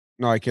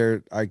 No, I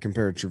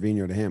compared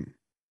Trevino to him.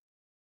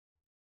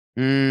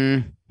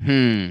 Hmm.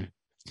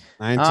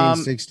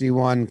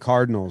 1961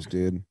 Cardinals,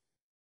 dude.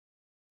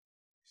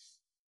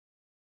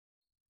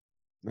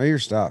 Know your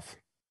stuff.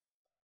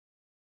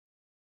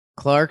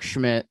 Clark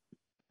Schmidt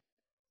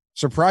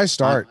Surprise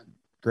start.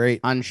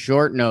 Great. on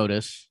short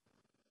notice.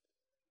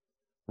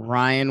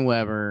 Ryan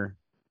Weber,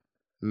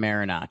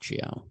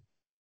 Marinaccio.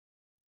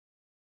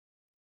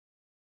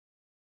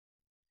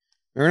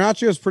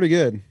 Marinaccio is pretty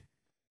good.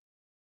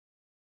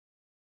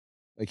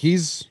 Like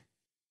he's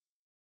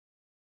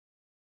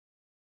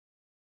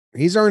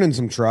earning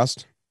some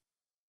trust.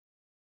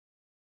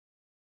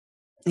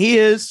 He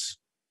is.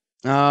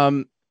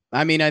 I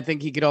mean, I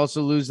think he could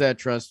also lose that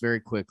trust very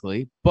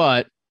quickly,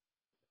 but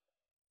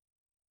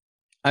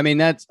I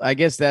mean, I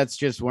guess that's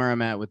just where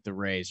I'm at with the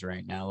Rays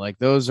right now. Like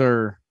those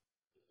are,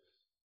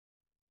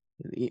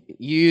 you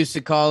used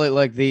to call it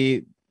like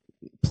the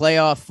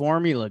playoff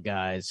formula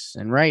guys,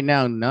 and right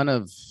now none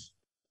of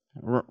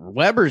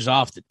Weber's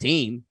off the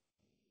team.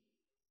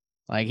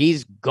 Like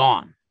he's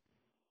gone.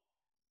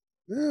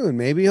 Dude,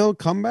 maybe he'll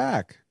come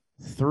back.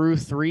 Through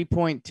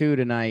 3.2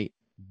 tonight,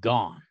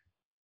 gone.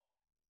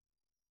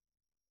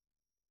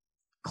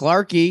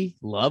 Clarky,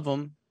 love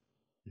him.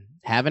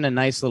 Having a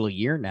nice little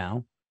year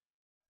now.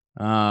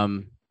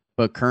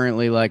 But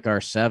currently like our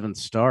 7th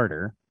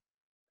starter.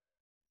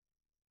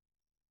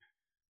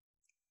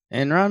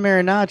 And Ron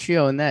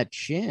Marinaccio and that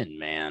chin,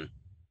 man.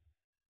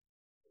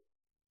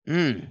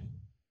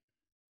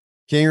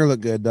 Kinger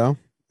looked good though,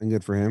 and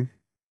good for him.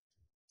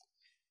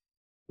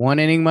 1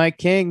 inning Mike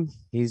King.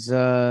 He's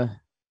that's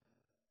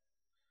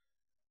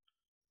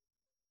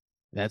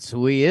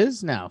who he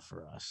is now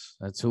for us.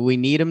 That's who we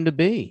need him to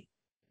be.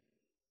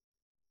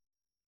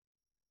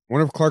 I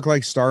wonder if Clark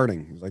likes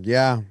starting. He's like,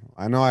 yeah,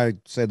 I know I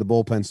say the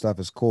bullpen stuff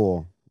is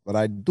cool, but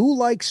I do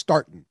like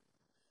starting.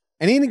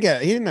 And he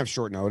didn't have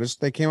short notice.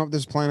 They came up with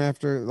this plan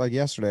after like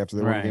yesterday after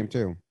they won game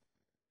 2.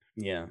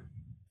 Yeah.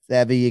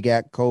 Savvy, you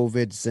got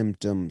COVID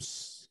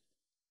symptoms.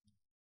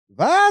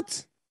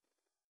 What?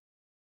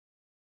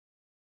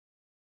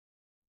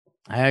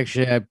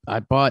 I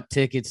bought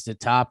tickets to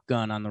Top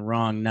Gun on the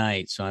wrong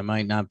night, so I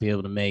might not be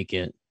able to make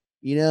it.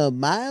 You know,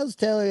 Miles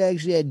Teller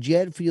actually had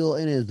jet fuel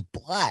in his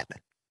blood.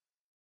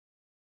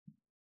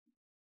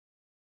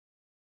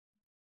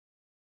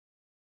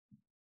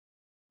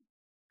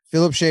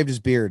 Philip shaved his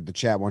beard. The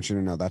chat wants you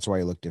to know. That's why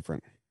he looked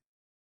different.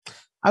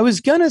 I was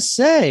gonna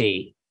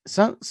say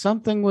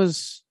something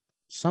was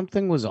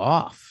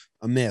off.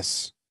 A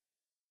miss.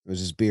 It was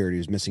his beard. He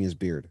was missing his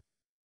beard.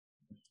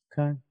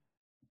 Okay. Do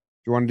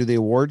you want to do the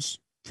awards?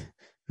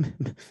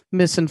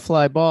 Missing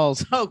fly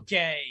balls.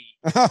 Okay.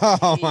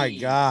 Oh my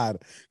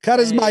God. Cut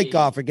his mic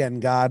off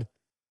again, God.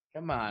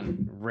 Come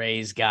on,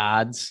 Rays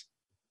gods.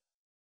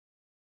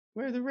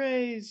 Where are the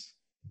Rays?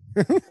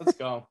 Let's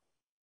go.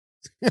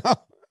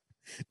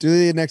 Do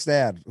the next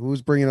ad.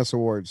 Who's bringing us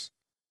awards?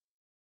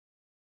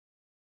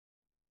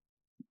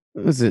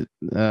 Was it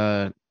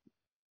the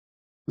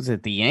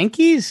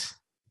Yankees?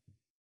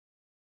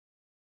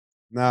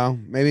 No,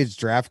 maybe it's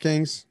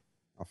DraftKings.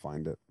 I'll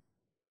find it.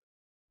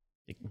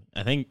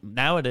 I think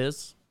now it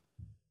is.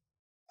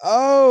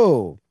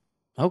 Oh,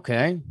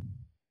 okay.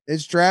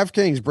 It's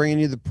DraftKings bringing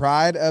you the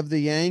pride of the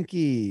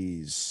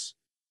Yankees.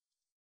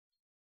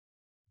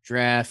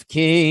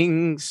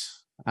 DraftKings.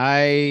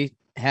 I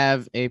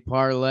have a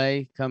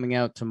parlay coming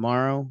out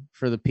tomorrow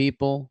for the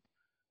people.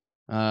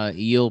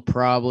 You'll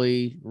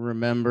probably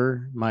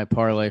remember my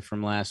parlay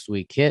from last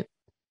week hit.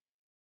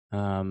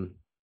 Not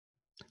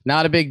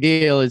a big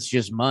deal. It's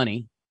just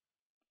money.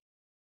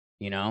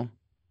 You know?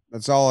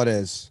 That's all it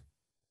is.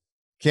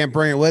 Can't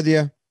bring it with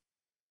you.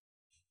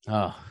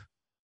 Oh,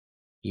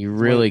 you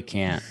really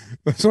can't.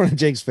 That's one of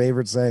Jake's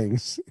favorite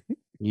sayings.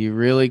 You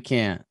really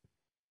can't.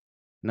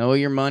 Know what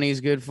your money's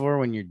good for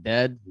when you're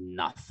dead?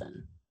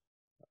 Nothing.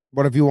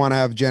 What if you want to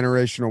have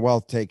generational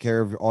wealth, take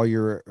care of all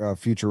your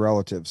future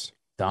relatives?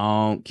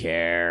 Don't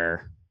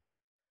care.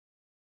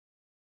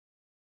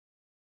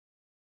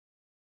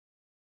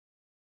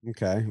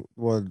 Okay.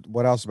 Well,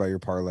 what else about your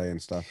parlay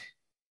and stuff?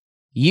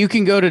 You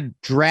can go to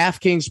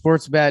DraftKings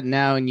Sportsbet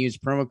now and use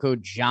promo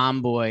code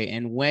JOHNBOY.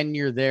 And when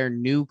you're there,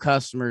 new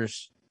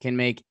customers can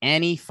make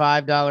any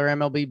 $5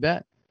 MLB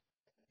bet.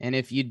 And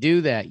if you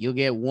do that, you'll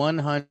get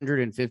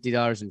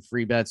 $150 in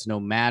free bets no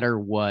matter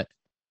what.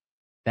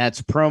 That's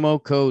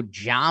promo code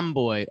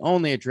JOHNBOY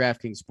only at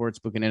DraftKings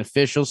Sportsbook, an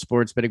official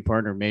sports betting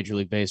partner of Major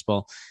League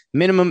Baseball.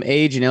 Minimum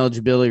age and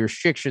eligibility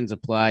restrictions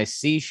apply.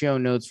 See show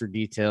notes for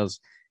details.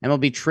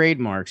 MLB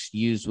trademarks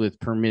used with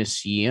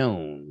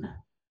permission.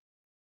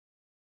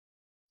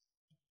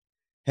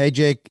 Hey,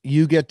 Jake,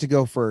 you get to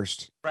go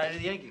first. Pride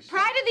of the Yankees.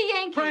 Pride of the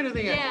Yankees. Pride of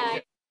the Yankees. Yeah.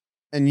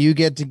 And you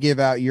get to give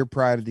out your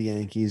pride of the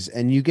Yankees,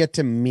 and you get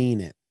to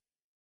mean it.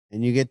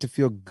 And you get to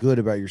feel good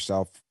about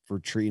yourself for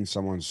treating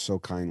someone so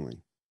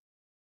kindly.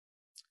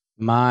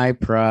 My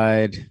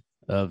pride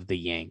of the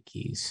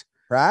Yankees.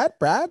 Pride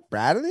of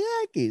the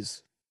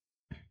Yankees.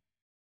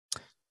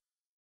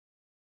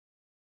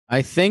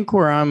 I think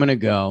where I'm going to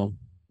go,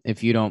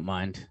 if you don't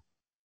mind.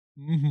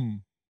 Mm-hmm.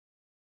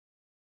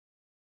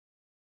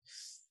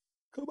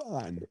 Come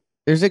on.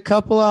 There's a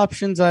couple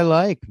options I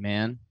like,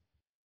 man.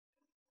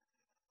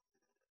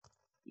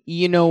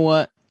 You know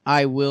what?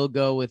 I will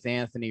go with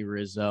Anthony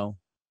Rizzo.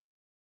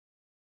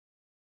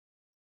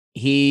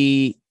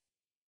 He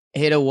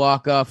hit a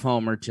walk-off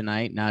homer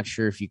tonight. Not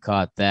sure if you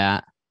caught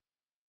that.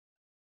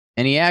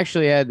 And he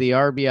actually had the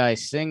RBI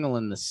single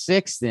in the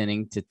 6th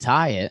inning to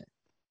tie it.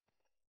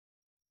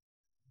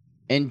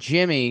 And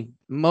Jimmy,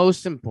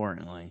 most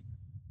importantly,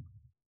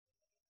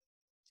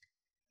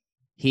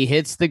 he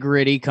hits the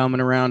gritty coming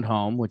around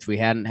home, which we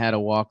hadn't had a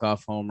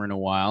walk-off homer in a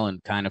while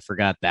and kind of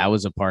forgot that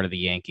was a part of the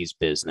Yankees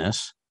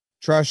business.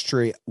 Trust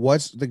tree.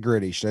 What's the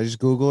gritty? Should I just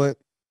Google it?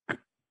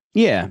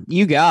 Yeah,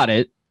 you got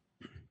it.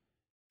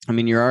 I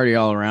mean, you're already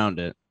all around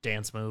it.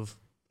 Dance move.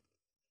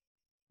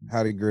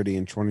 How to gritty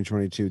in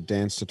 2022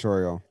 dance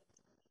tutorial.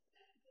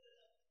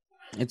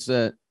 It's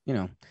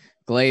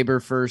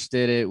Glaber first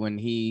did it when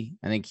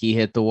I think he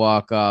hit the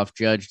walk-off.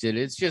 Judge did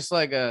it. It's just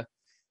like a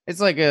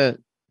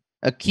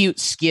cute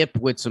skip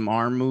with some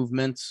arm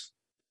movements.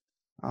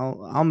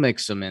 I'll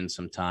mix them in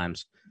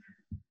sometimes.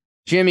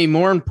 Jimmy,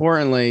 more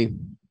importantly,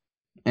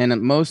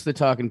 and most of the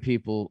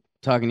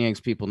Talking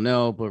Yanks people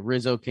know, but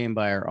Rizzo came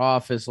by our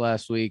office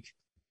last week.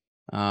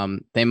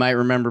 They might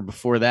remember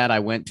before that I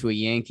went to a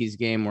Yankees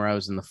game where I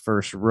was in the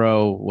first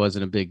row.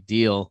 Wasn't a big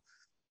deal.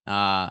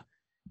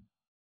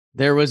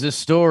 There was a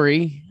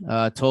story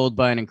told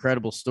by an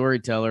incredible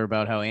storyteller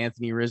about how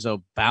Anthony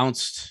Rizzo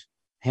bounced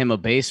him a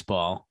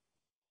baseball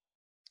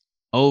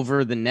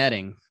over the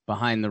netting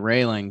behind the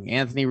railing.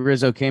 Anthony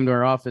Rizzo came to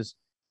our office.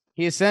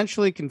 He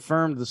essentially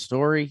confirmed the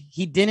story.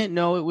 He didn't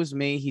know it was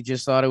me. He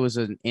just thought it was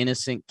an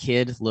innocent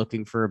kid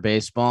looking for a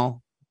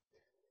baseball.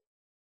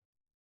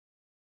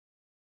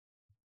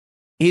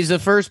 He's the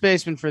first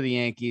baseman for the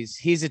Yankees.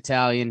 He's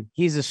Italian.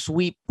 He's a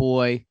sweet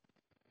boy.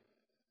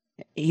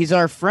 He's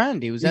our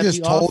friend. He was at just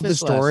the told office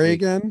the story last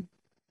week. again.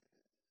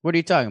 What are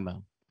you talking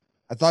about?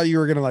 I thought you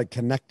were gonna like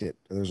connect it.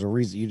 There's a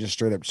reason you just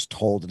straight up just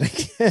told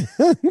it again.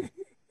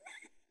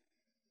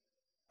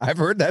 I've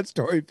heard that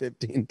story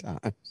 15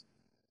 times.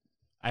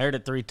 I heard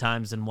it 3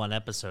 times in one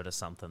episode of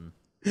something.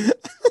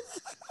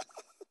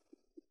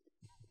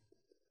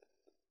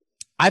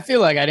 I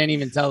feel like I didn't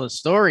even tell the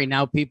story.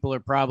 Now people are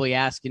probably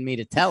asking me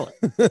to tell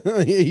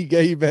it.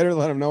 You better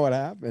let them know what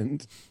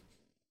happened.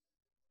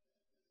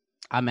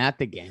 I'm at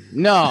the game.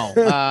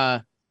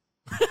 No.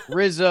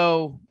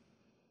 Rizzo,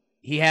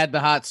 he had the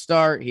hot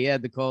start. He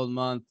had the cold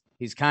month.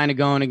 He's kind of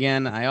going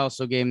again. I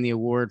also gave him the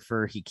award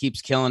for he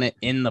keeps killing it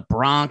in the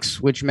Bronx,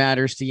 which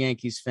matters to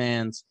Yankees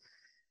fans.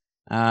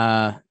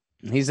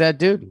 He's that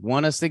dude.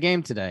 Won us the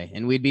game today.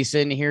 And we'd be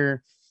sitting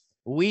here.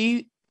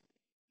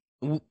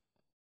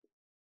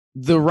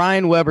 The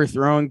Ryan Weber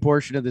throwing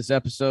portion of this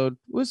episode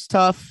was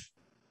tough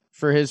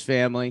for his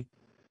family.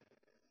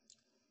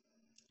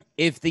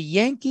 If the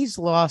Yankees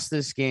lost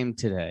this game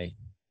today,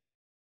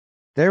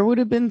 there would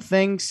have been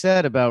things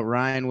said about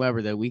Ryan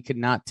Weber that we could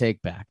not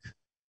take back.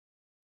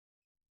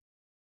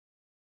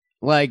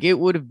 Like, it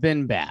would have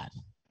been bad.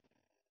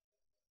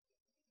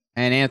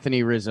 And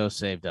Anthony Rizzo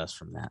saved us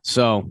from that.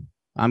 So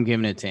I'm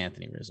giving it to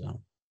Anthony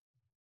Rizzo.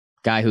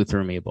 Guy who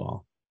threw me a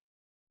ball.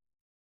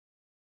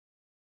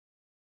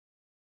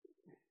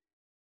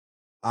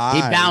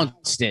 He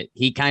bounced it.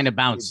 He kind of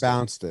bounced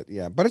it.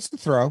 Yeah. But it's the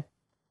throw.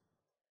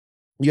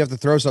 You have to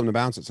throw something to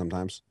bounce it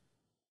sometimes.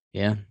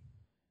 Yeah.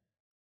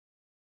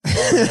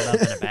 Ended up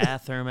in a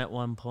bathroom at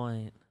one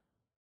point.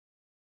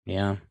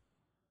 Yeah.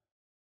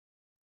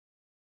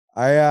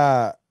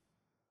 I'm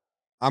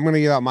gonna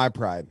give out my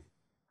pride.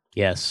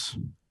 Yes.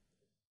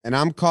 And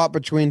I'm caught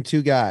between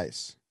 2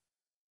 guys.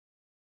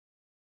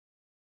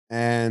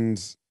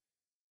 And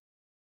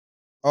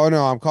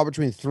I'm caught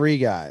between 3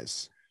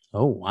 guys.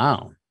 Oh,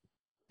 wow.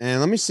 And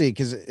let me see,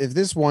 because if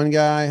this one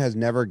guy has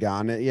never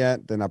gotten it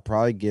yet, then I'll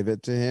probably give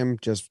it to him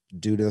just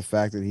due to the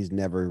fact that he's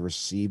never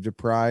received a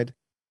pride.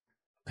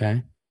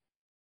 Okay.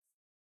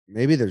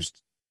 Maybe there's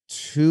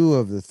 2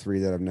 of the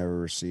 3 that I've never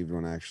received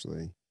one,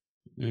 actually.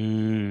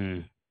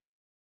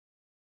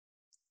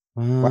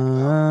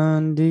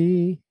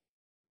 Wandy.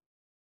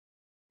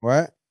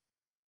 What?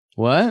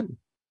 What? What'd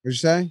you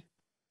say?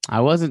 I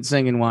wasn't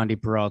singing Wandy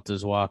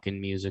Peralta's walk-in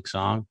music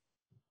song.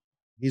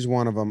 He's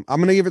one of them. I'm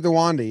going to give it to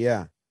Wandy,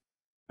 yeah.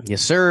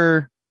 Yes,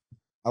 sir.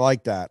 I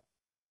like that.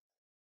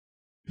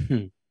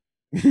 2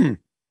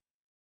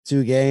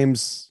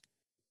 games.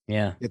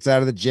 Yeah. Gets out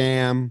of the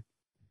jam.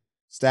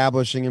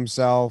 Establishing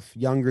himself.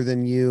 Younger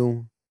than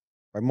you.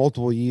 By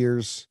multiple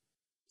years.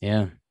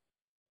 Yeah.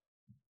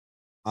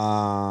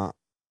 Wandy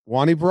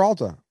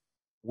Peralta.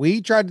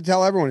 We tried to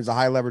tell everyone he's a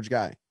high leverage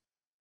guy.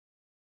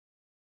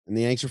 And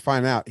the Yanks are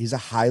finding out he's a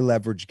high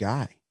leverage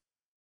guy.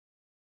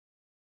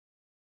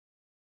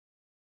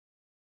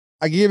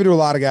 I give it to a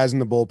lot of guys in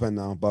the bullpen,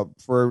 though. But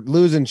for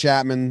losing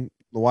Chapman,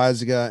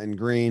 Loaizaga, and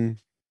Green,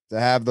 to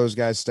have those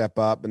guys step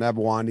up and have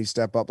Wandy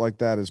step up like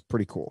that is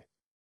pretty cool.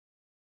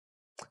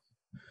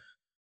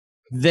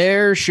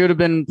 There should have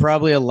been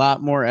probably a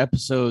lot more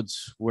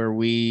episodes where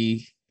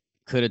we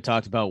could have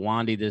talked about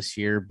Wandy this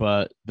year,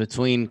 but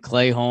between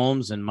Clay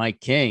Holmes and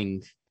Mike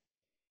King,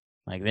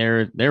 Like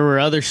there were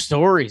other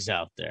stories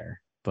out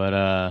there,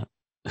 but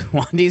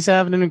Wandy's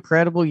having an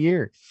incredible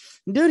year.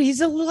 Dude,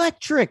 he's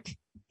electric.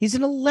 He's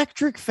an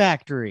electric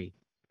factory.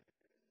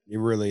 He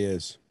really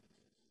is.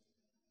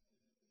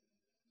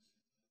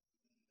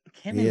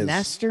 Him and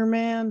Nestor,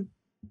 man.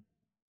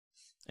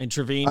 And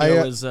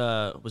Trevino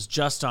was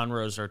just on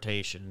Rose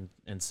rotation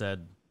and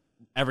said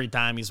every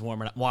time he's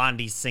warming up,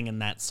 Wandy's singing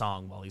that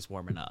song while he's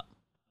warming up.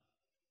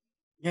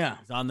 Yeah.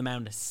 He's on the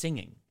mound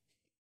singing.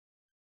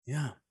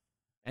 Yeah.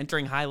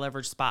 Entering high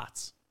leverage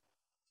spots.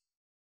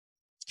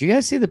 Did you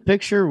guys see the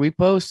picture we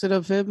posted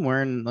of him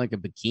wearing like a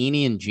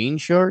bikini and jean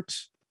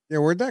shorts? Yeah,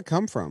 where'd that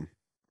come from?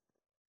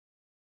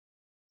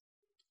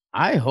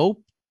 I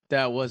hope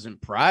that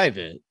wasn't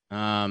private.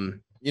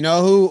 You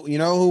know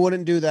who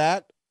wouldn't do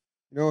that?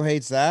 You know who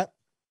hates that?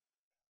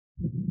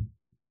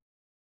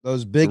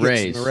 Those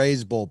bigots in the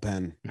Rays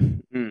bullpen.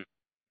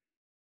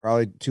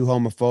 Probably too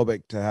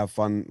homophobic to have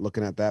fun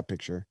looking at that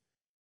picture.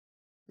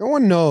 No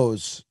one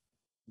knows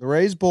the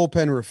Rays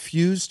bullpen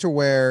refused to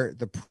wear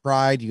the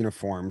pride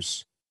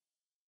uniforms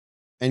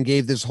and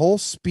gave this whole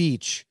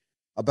speech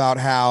about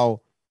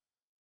how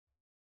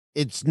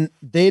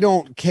they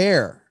don't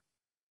care.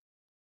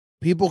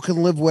 People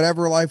can live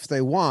whatever life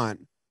they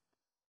want,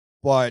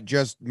 but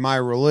just my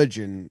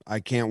religion, I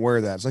can't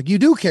wear that. It's like, you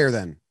do care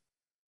then.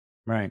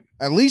 Right.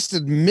 At least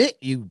admit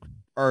you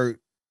are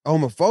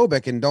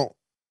homophobic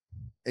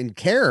and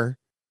care.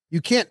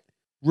 You can't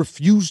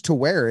refuse to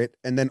wear it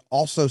and then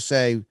also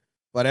say,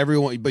 but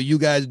you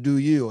guys do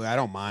you. I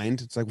don't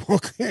mind. It's like, well,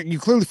 you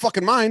clearly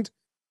fucking mind.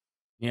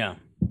 Yeah.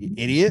 You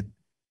idiot.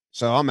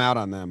 So I'm out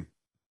on them.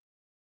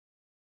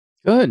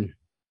 Good.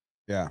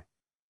 Yeah.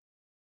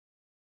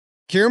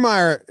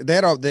 Kiermaier,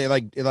 there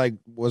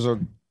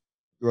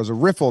was a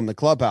riffle in the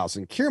clubhouse,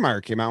 and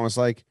Kiermaier came out and was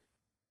like,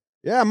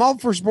 "Yeah, I'm all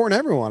for supporting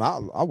everyone.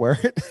 I'll wear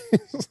it."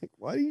 It's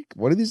like,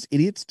 what are these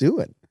idiots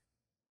doing?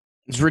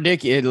 It's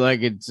ridiculous.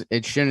 Like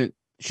it shouldn't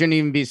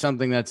even be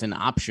something that's an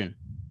option.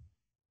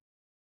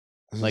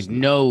 Like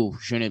no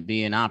shouldn't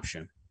be an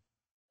option.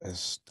 That's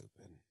stupid.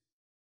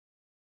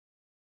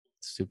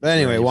 But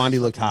anyway,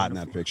 Wandy looked hot in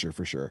that picture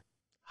for sure.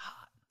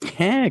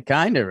 Yeah,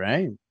 kind of,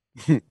 right?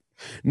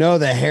 No,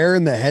 the hair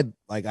and the head,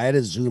 like I had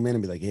to zoom in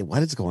and be like, hey,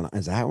 what is going on?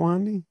 Is that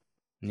Wandy?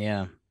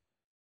 Yeah.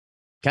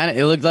 Kind of,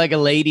 it looked like a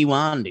lady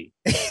Wandy.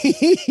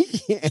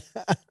 Yeah.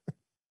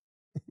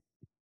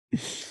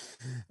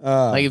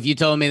 Like if you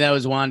told me that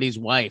was Wandy's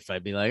wife,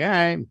 I'd be like, all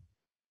right.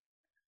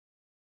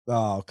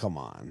 Oh, come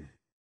on.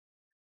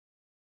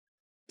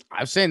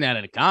 I'm saying that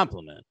in a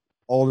compliment.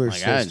 Older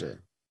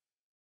sister.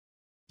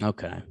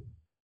 Okay.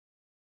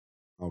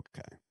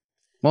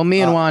 Well,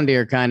 me and Wandy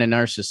are kind of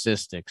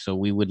narcissistic, so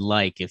we would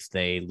like if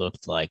they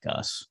looked like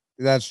us.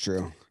 That's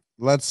true.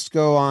 Let's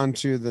go on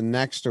to the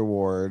next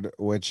award,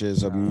 which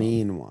is a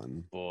mean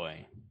one.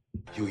 Boy.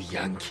 You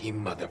Yankee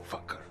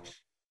motherfucker.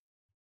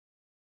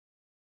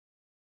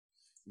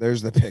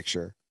 There's the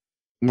picture.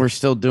 We're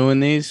still doing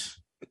these?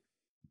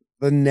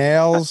 The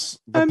nails,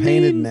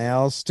 painted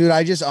nails. Dude,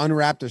 I just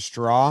unwrapped a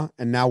straw,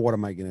 and now what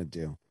am I going to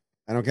do?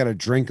 I don't got a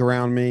drink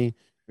around me.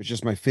 It's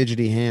just my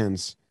fidgety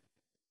hands.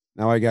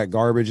 Now I got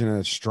garbage and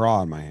a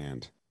straw in my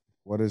hand.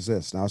 What is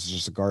this? Now it's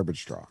just a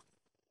garbage straw.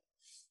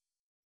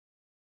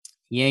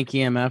 Yankee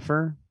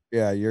MFer?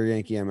 Yeah, you're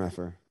Yankee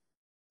MFer.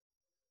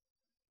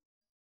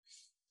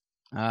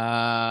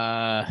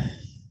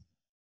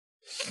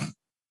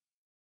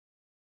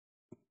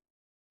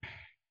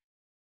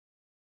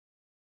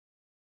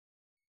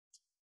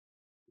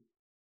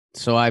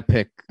 So I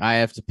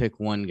have to pick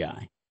one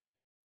guy.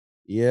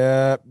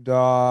 Yep,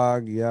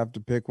 dog. You have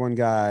to pick one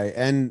guy.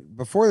 And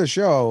before the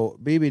show,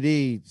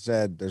 BBD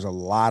said there's a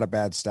lot of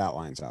bad stat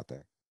lines out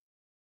there.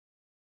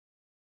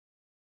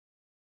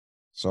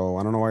 So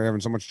I don't know why you're having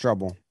so much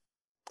trouble.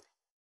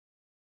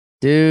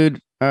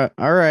 Dude, all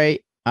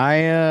right.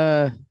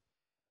 I'm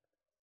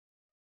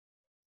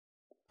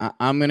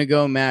gonna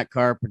go Matt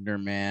Carpenter,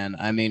 man.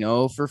 I mean,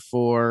 0 for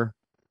 4,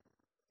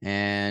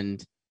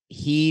 and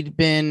he'd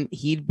been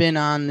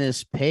on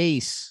this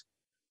pace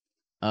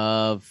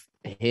of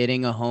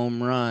hitting a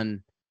home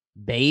run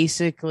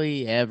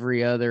basically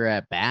every other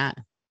at bat.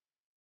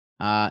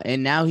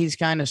 And now he's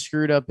kind of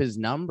screwed up his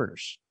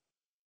numbers.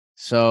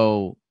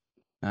 So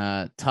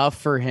tough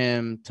for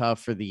him,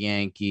 tough for the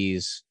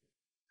Yankees.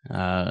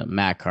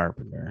 Matt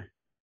Carpenter.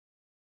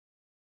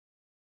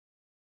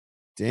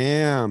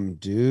 Damn,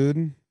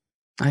 dude.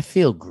 I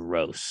feel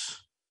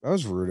gross. That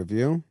was rude of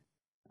you.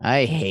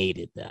 I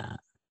hated that.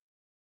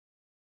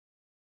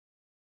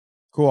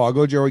 Cool. I'll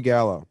go Joey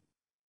Gallo.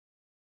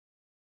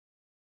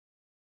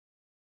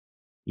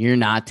 You're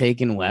not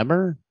taking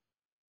Weber?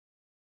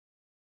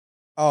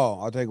 Oh,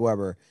 I'll take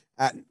Weber.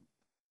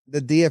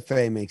 The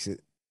DFA makes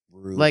it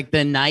rude. Like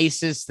the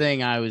nicest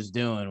thing I was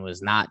doing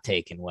was not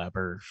taking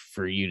Weber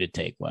for you to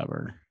take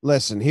Weber.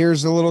 Listen,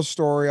 here's a little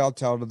story I'll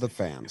tell to the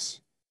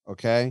fans.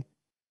 Okay.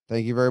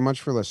 Thank you very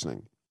much for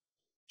listening.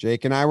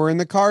 Jake and I were in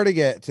the car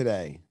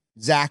today.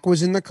 Zach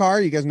was in the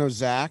car. You guys know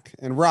Zach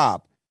and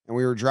Rob. And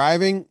we were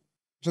driving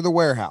to the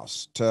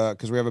warehouse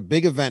because we have a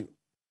big event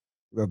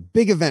We have a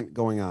big event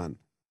going on.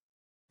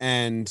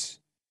 And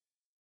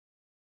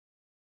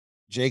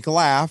Jake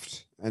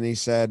laughed and he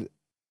said,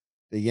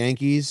 the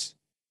Yankees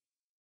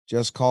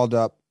just called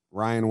up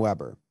Ryan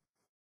Weber.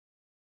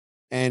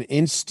 And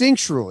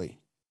instinctually,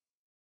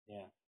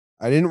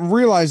 I didn't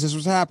realize this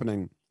was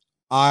happening.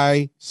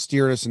 I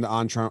steered us into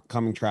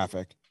oncoming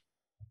traffic.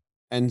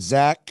 And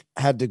Zach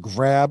had to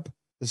grab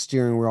the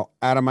steering wheel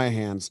out of my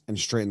hands and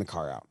straighten the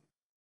car out.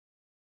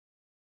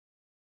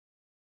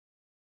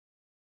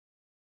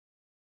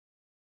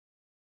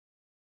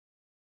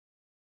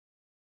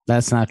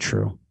 That's not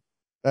true.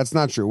 That's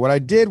not true. What I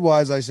did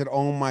was I said,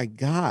 oh my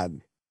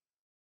God,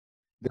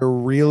 they're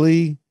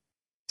really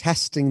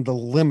testing the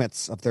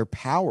limits of their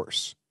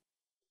powers.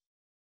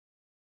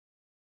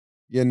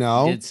 You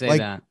know, He did say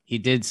that. He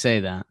did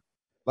say that.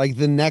 Like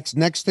the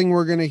next thing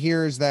we're going to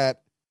hear is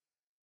that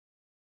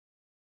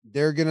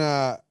they're going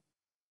to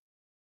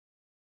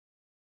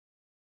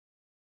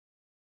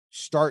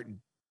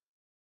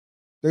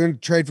they're going to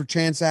trade for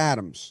Chance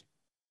Adams.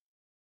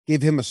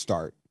 Give him a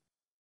start.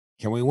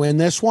 Can we win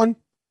this one?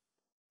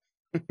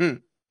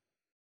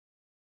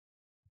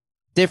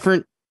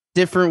 Different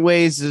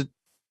ways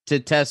to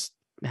test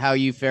how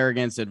you fare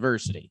against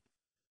adversity.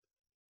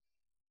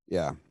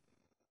 Yeah.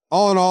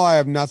 All in all, I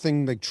have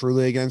nothing like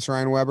truly against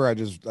Ryan Weber. I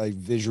just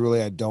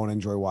visually, I don't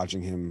enjoy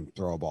watching him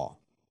throw a ball.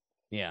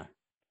 Yeah.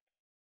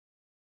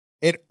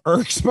 It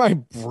irks my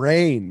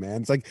brain,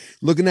 man. It's like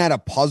looking at a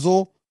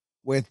puzzle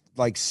with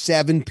like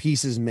 7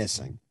 pieces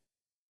missing.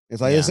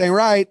 It's like, this ain't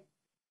right.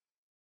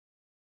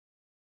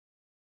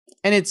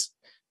 And it's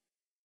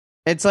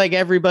like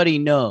everybody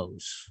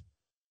knows.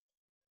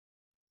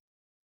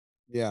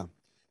 Yeah.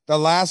 The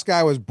last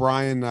guy was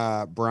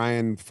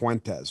Brian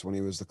Fuentes when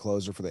he was the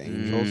closer for the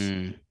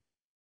Angels.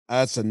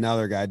 That's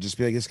another guy. Just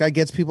be like, this guy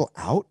gets people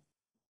out.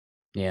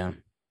 Yeah.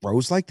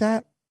 Throws like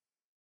that.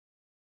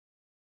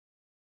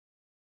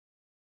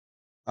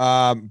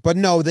 But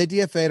no, they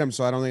DFA'd him,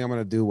 so I don't think I'm going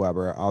to do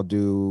Weber. I'll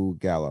do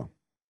Gallo.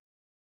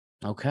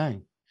 Okay.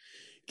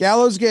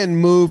 Gallo's getting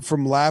moved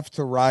from left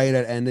to right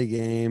at end of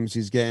games.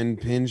 He's getting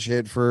pinch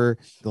hit for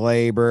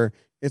Glaber.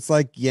 It's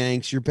like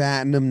Yanks, you're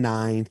batting him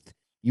 9th.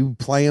 You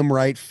play him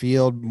right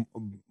field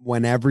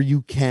whenever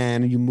you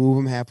can. You move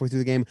him halfway through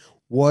the game.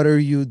 What are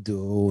you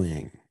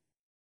doing?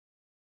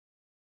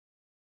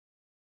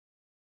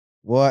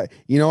 What,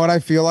 you know what I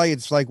feel like?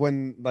 It's like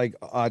when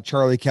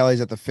Charlie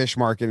Kelly's at the fish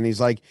market and he's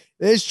like,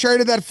 they just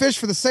traded that fish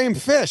for the same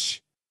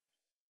fish.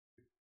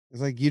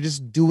 It's like you're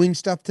just doing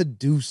stuff to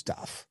do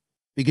stuff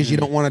because you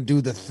don't want to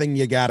do the thing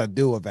you got to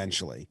do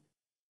eventually.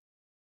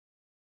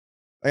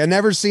 I've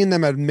never seen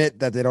them admit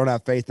that they don't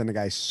have faith in the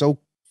guy so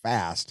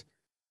fast,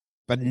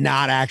 but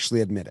not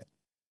actually admit it.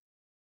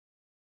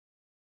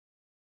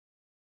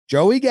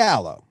 Joey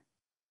Gallo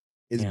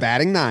is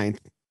batting 9th.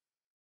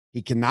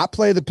 He cannot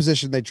play the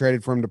position they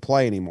traded for him to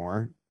play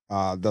anymore.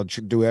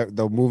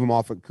 They'll move him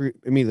off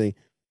immediately,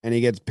 and he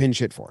gets pinch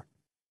hit for.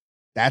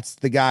 That's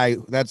the guy.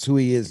 That's who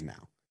he is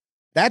now.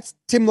 That's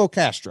Tim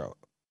Locastro.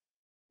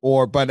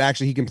 But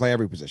actually, he can play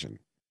every position.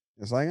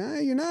 It's like,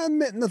 you're not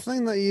admitting the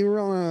thing that you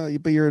really,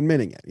 but you're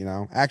admitting it. You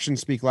know, actions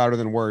speak louder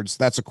than words.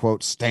 That's a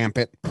quote. Stamp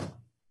it.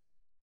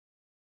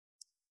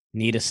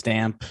 Need a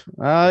stamp.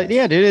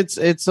 Yeah, dude,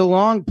 it's a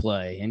long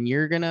play, and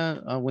you're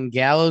gonna when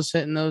Gallo's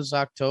hitting those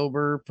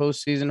October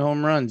postseason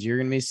home runs, you're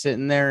gonna be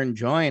sitting there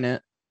enjoying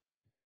it.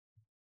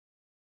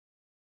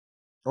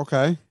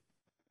 Okay,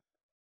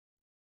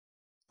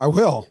 I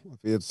will. If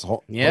it's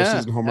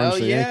postseason home runs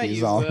for the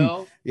Yankees,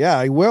 will. Yeah,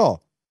 I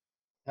will.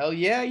 Hell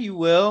yeah, you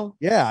will.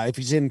 Yeah, if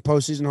he's in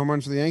postseason home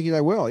runs for the Yankees,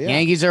 I will. Yeah,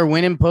 Yankees are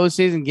winning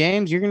postseason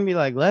games. You're gonna be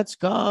like, let's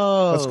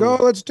go,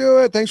 let's do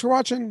it. Thanks for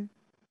watching.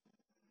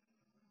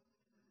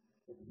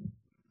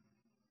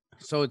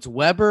 So it's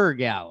Weber or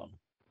Gallo?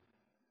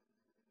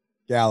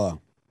 Gallo.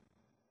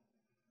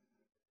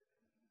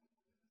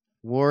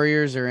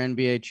 Warriors are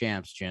NBA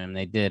champs, Jim.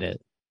 They did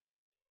it.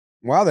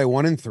 Wow, they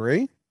won in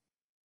 3.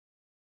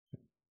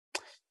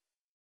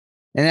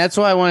 And that's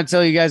why I want to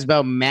tell you guys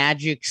about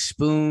Magic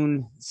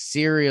Spoon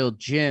cereal.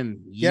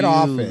 Jim, get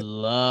off it.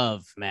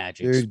 Love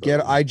Magic Dude,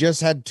 Spoon. I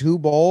just had 2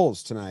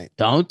 bowls tonight.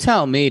 Don't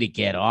tell me to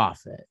get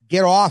off it.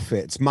 Get off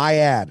it. It's my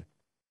ad.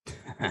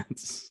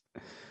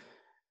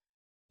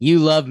 You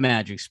love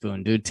Magic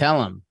Spoon, dude.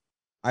 Tell him.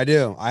 I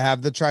do. I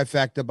have the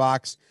trifecta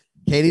box.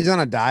 Katie's on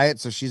a diet,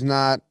 so she's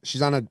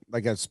on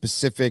a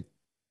specific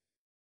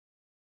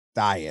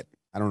diet.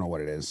 I don't know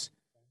what it is.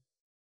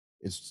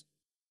 It's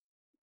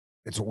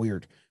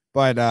weird.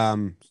 But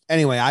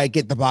anyway, I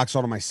get the box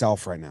all to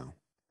myself right now,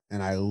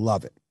 and I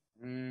love it.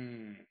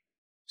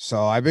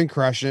 So I've been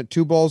crushing it.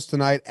 2 bowls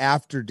tonight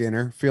after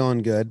dinner,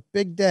 feeling good.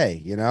 Big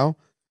day, you know?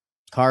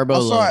 Carbo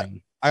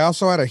loading. I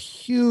also had a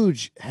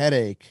huge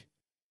headache.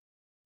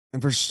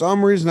 And for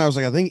some reason, I was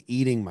like, I think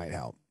eating might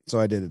help. So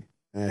I did it,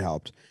 and it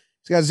helped.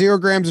 It's got 0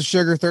 grams of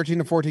sugar, 13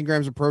 to 14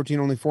 grams of protein,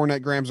 only 4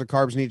 net grams of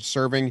carbs in each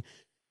serving.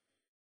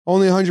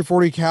 Only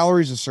 140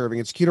 calories a serving.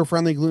 It's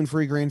keto-friendly,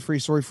 gluten-free, grain-free,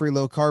 soy-free,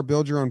 low-carb.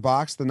 Build your own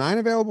box. The 9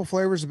 available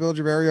flavors to build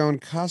your very own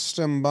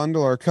custom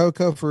bundle are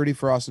cocoa, fruity,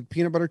 frosted,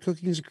 peanut butter,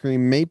 cookies and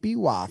cream, maple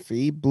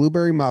waffy,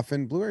 blueberry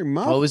muffin.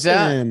 What was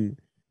that?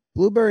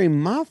 Blueberry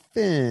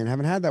muffin.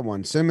 Haven't had that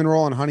one. Cinnamon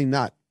roll and honey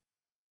nut.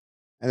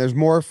 And there's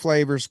more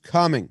flavors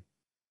coming.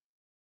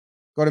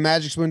 Go to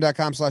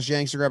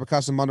magicspoon.com/Yanks to grab a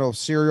custom bundle of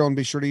cereal and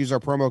be sure to use our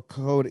promo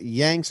code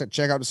Yanks at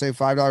checkout to save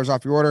 $5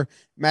 off your order.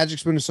 Magic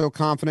Spoon is so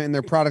confident in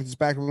their product, it's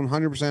backed with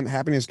 100%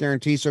 happiness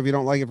guarantee. So if you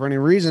don't like it for any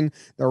reason,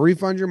 they'll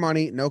refund your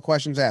money, no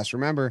questions asked.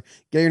 Remember,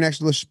 get your next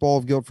delicious bowl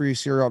of guilt-free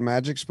cereal at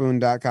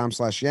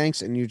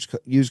magicspoon.com/Yanks and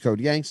use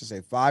code Yanks to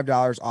save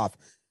 $5 off.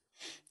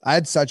 I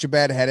had such a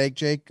bad headache,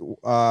 Jake.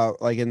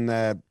 Like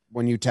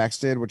when you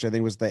texted, which I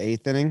think was the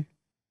 8th inning.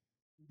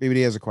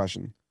 BBD has a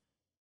question.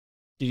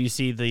 Did you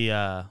see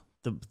the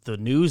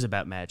news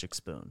about Magic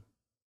Spoon?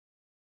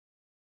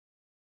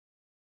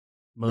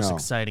 Most No.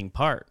 exciting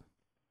part.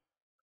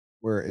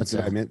 Where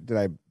did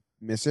I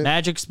miss it?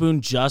 Magic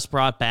Spoon just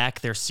brought back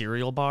their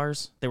cereal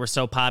bars. They were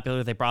so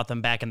popular, they brought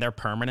them back, and they're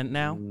permanent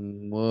now.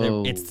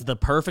 Whoa. It's the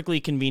perfectly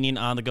convenient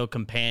on-the-go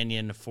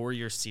companion for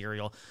your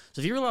cereal.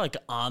 So if you're like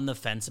on the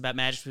fence about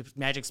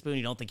Magic Spoon,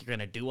 you don't think you're going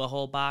to do a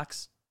whole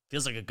box,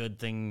 feels like a good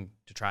thing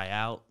to try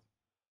out.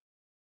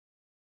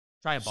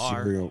 Try a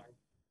bar.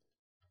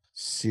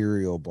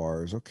 Cereal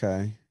bars.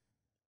 Okay.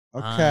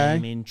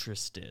 I'm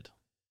interested.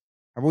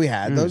 Have we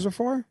had those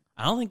before?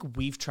 I don't think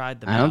we've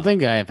tried them I don't out.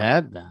 think I've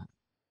had that.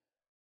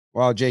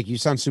 Wow, Jake, you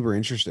sound super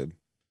interested.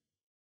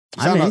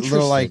 You I'm sound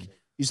interested.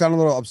 you sound a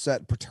little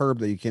upset, perturbed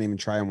that you can't even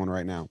try one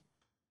right now.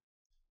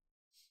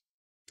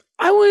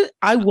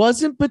 I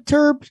wasn't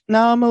perturbed.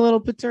 Now I'm a little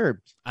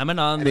perturbed. I'm an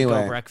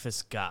on-the-go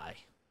breakfast guy.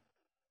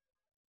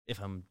 If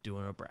I'm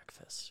doing a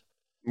breakfast.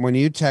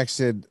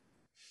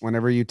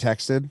 Whenever you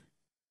texted,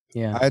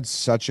 Yeah. I had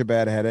such a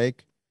bad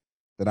headache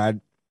that I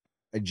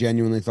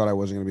genuinely thought I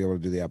wasn't going to be able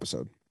to do the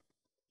episode.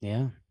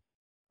 Yeah.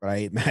 But I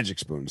ate Magic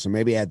Spoon, so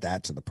maybe add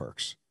that to the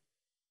perks.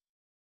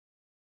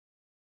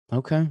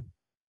 Okay.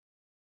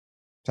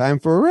 Time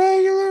for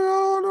regular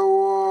on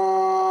award.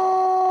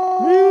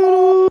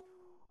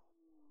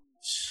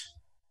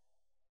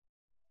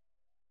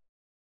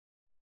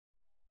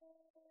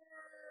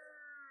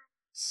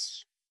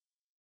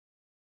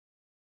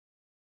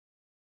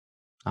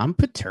 I'm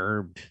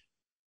perturbed.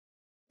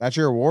 That's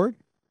your award?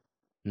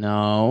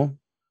 No.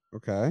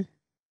 Okay.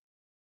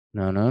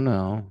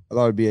 No. I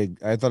thought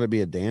it'd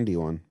be a dandy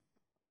one.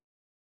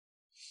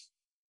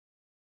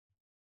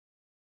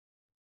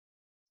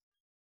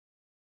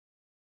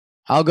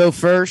 I'll go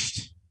first.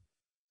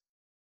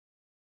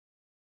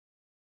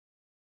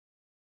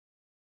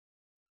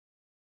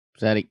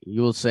 Is that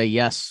you will say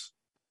yes.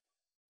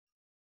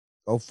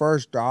 Go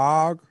first,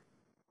 dog.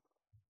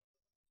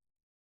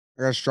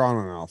 I got a straw in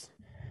my mouth.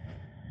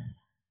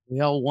 We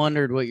all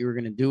wondered what you were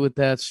going to do with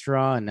that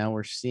straw, and now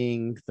we're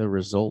seeing the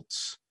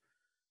results.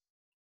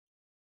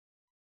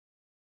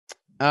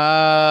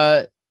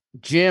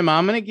 Jim,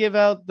 I'm going to give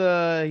out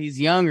the he's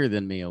younger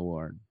than me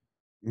award.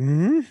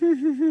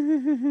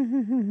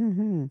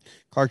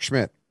 Clark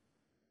Schmidt.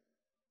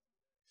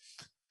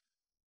 I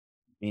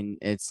mean,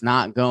 it's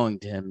not going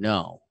to him,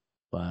 no,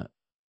 but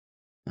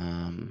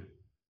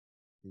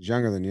He's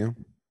younger than you.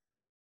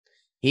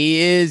 he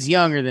is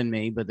younger than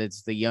me, but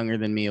it's the younger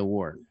than me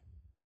award.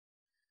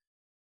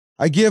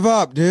 I give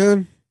up,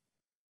 dude.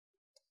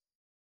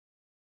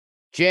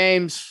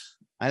 James,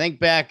 I think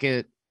back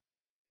at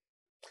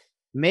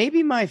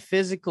maybe my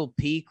physical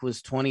peak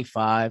was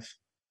 25.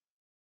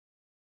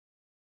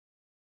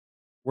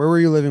 Where were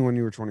you living when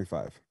you were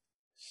 25?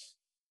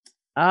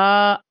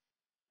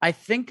 I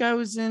think I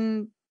was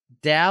in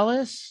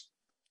Dallas.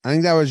 I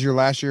think that was your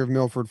last year of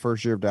Milford,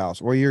 first year of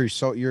Dallas. Well, you're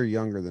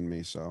younger than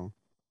me, so.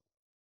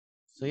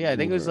 So yeah, I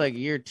think it was like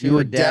year 2 You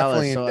were of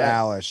Dallas. definitely in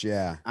Dallas,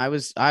 yeah. I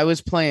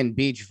was playing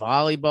beach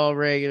volleyball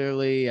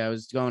regularly. I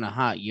was going to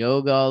hot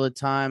yoga all the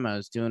time. I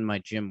was doing my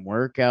gym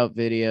workout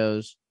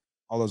videos.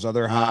 All those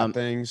other hot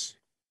things.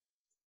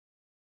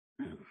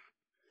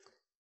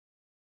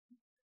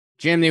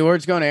 Jim, the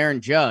award's going to Aaron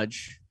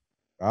Judge.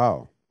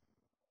 Oh.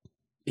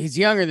 He's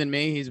younger than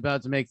me. He's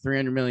about to make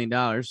 $300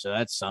 million, so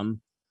that's some.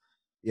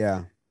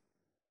 Yeah.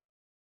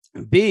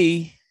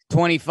 B,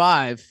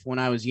 25, when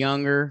I was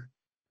younger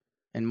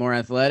and more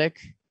athletic.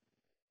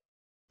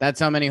 That's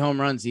how many home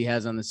runs he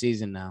has on the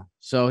season now.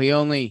 So he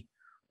only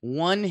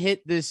one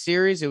hit this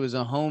series. It was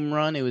a home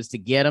run. It was to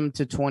get him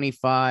to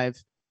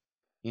 25.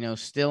 You know,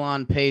 still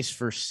on pace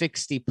for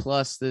 60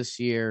 plus this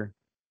year.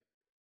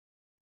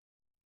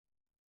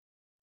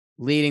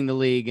 Leading the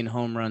league in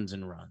home runs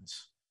and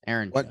runs.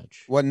 Aaron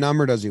Judge. What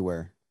number does he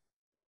wear?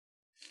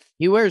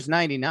 He wears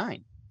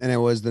 99. And it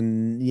was the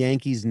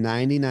Yankees'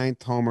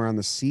 99th homer on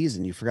the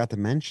season. You forgot to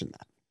mention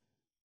that.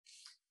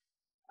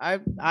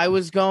 I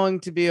was going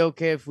to be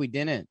okay if we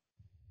didn't.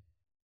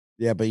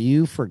 Yeah, but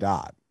you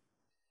forgot.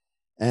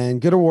 And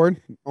good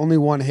award. Only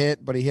one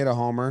hit, but he hit a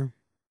homer.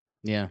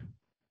 Yeah.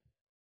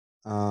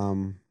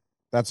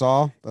 That's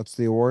all. That's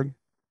the award.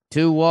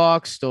 2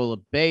 walks, stole a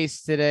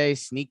base today.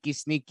 Sneaky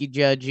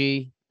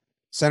judgy.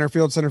 Center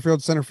field, center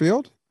field, center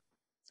field.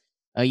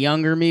 A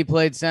younger me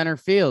played center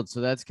field,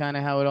 so that's kind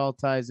of how it all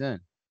ties in.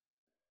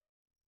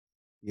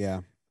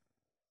 Yeah.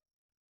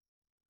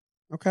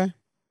 Okay.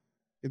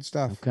 Good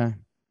stuff. Okay.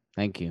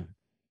 Thank you.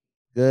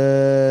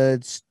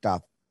 Good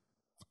stuff.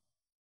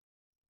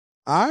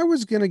 I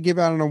was going to give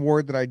out an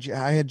award that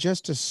I had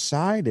just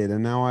decided,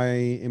 and now I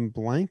am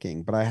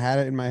blanking, but I had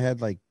it in my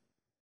head. Like,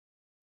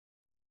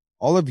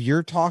 all of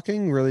your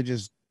talking really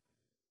just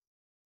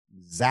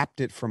zapped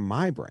it from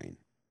my brain.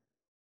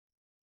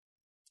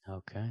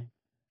 Okay.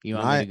 You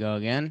want me to go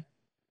again?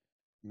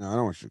 No, I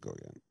don't want you to go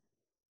again.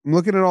 I'm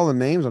looking at all the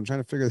names. I'm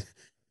trying to figure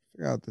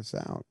out this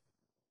out.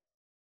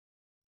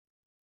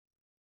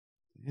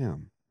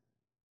 Damn.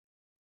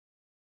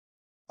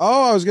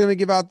 Oh, I was going to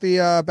give out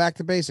the Back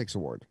to Basics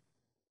award.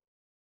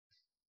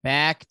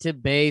 Back to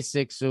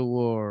Basics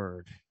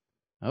award.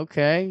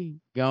 Okay.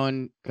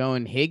 Going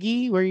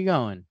Higgy? Where are you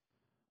going?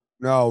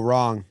 No,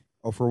 wrong.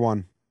 0 for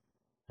 1.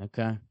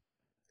 Okay.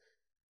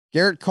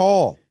 Garrett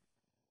Cole.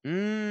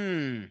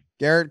 Mm.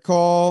 Garrett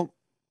Cole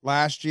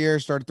last year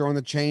started throwing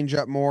the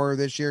changeup more.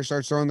 This year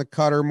starts throwing the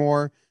cutter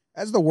more.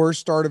 That's the worst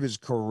start of his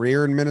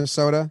career in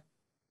Minnesota.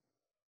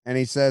 And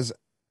he says,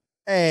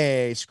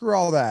 hey, screw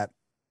all that.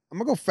 I'm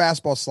going to go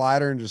fastball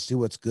slider and just see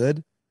what's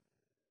good.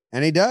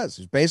 And he does.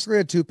 He's basically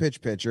a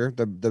 2-pitch pitcher.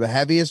 The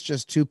heaviest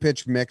just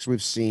 2-pitch mix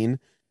we've seen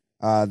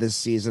this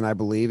season, I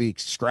believe. He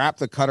scrapped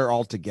the cutter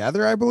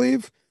altogether, I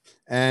believe,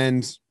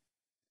 and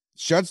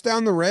shuts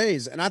down the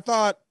Rays. And I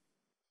thought,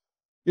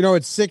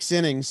 it's 6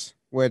 innings,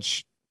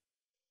 which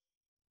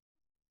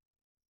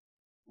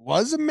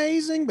was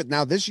amazing, but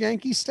now this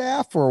Yankee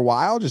staff for a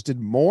while just did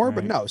more. Right.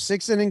 But no,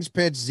 6 innings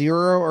pitched,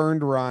 0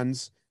 earned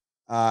runs,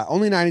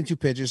 only 92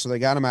 pitches, so they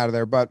got him out of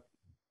there. But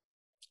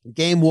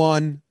game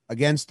 1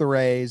 against the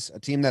Rays, a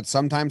team that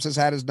sometimes has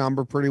had his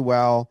number pretty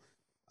well.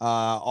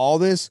 All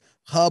this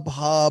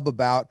hub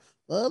about,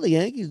 well, the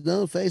Yankees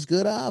don't face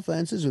good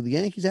offenses, or the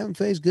Yankees haven't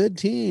faced good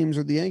teams,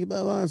 or the Yankees,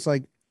 blah, blah. It's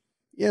like,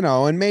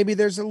 and maybe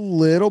there's a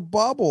little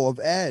bubble of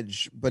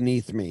edge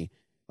beneath me.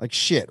 Like,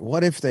 shit,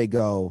 what if they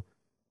go,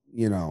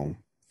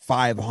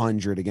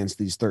 500 against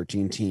these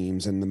 13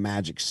 teams, and the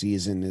magic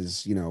season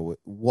is,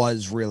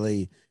 was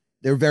really,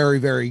 they're very,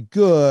 very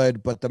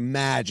good, but the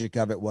magic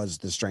of it was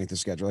the strength of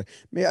schedule.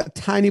 A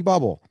tiny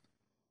bubble.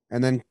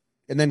 And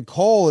then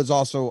Cole is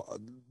also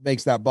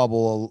makes that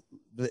bubble,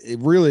 it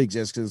really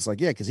exists, because it's like,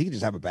 because he can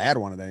just have a bad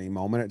one at any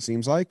moment, it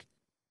seems like.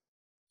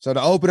 So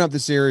to open up the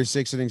series,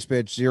 6 innings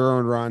pitched, 0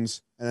 earned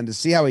runs, and then to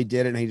see how he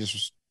did it, and he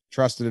just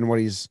trusted in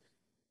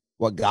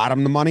what got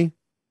him the money,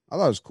 I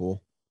thought it was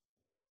cool.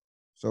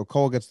 So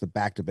Cole gets the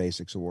Back to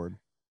Basics award.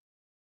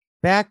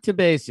 Back to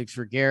Basics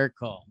for Garrett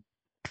Cole.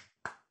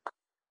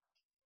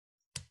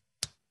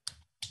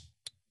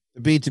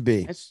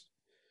 B2B.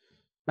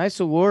 Nice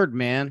award,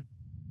 man.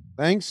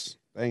 Thanks.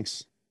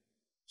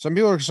 Some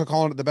people are still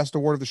calling it the best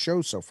award of the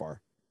show so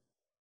far.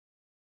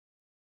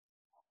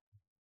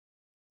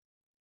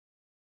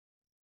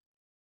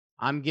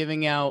 I'm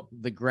giving out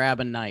the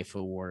Grab a Knife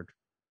award.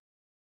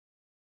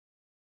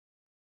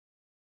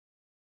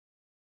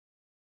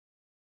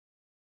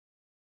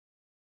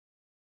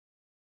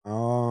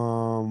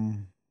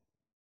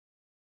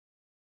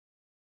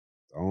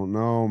 Don't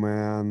know,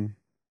 man.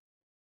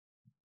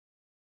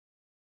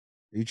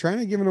 Are you trying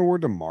to give an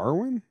award to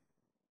Marwin?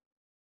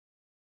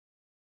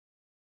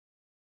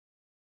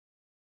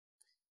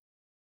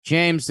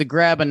 James, the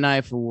Grab a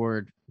Knife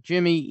award.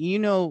 Jimmy,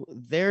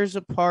 there's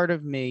a part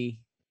of me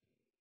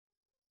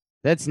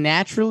that's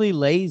naturally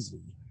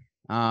lazy.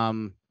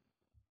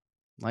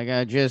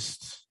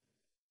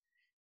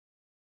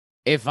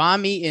 If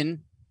I'm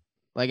eating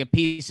like a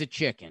piece of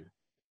chicken,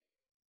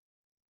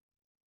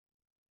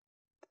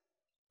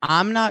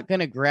 I'm not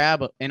going to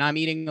grab and I'm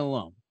eating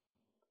alone.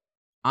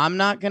 I'm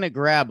not going to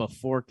grab a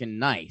fork and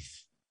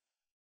knife.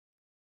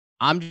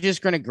 I'm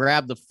just going to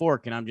grab the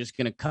fork and I'm just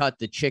going to cut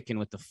the chicken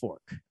with the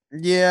fork.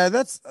 Yeah,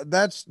 that's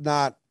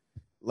not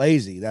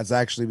lazy. That's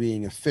actually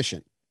being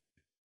efficient.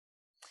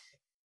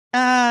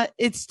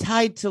 It's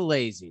tied to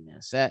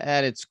laziness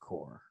at its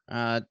core.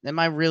 Am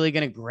I really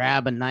going to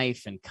grab a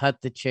knife and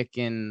cut the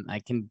chicken? I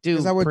can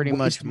do pretty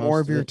much more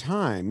of your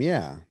time.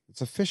 Yeah,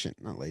 it's efficient,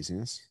 not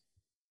laziness.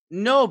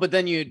 No, but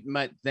then you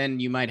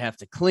might have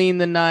to clean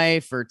the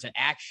knife, or to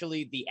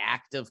actually the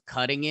act of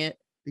cutting it.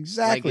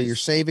 Exactly. You're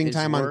saving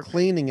time on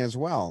cleaning as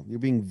well. You're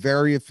being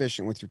very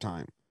efficient with your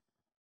time.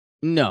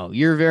 No,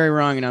 you're very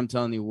wrong, and I'm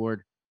telling you,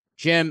 Ward.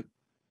 Jim,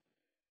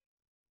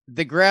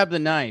 the Grab the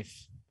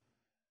Knife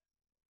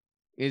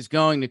is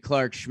going to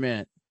Clark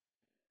Schmidt.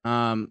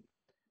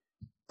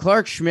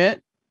 Clark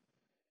Schmidt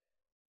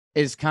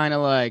is kind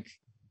of like,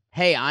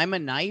 hey, I'm a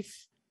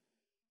knife.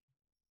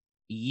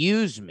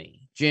 Use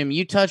me. Jim,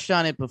 you touched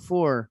on it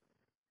before.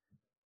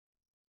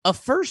 A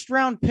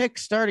first-round pick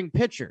starting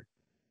pitcher.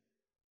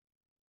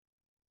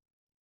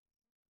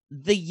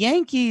 The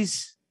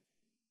Yankees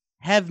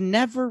have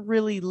never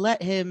really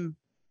let him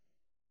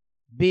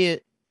be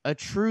a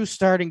true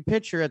starting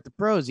pitcher at the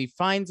pros. He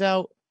finds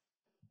out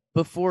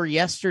before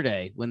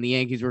yesterday when the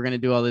Yankees were going to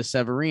do all this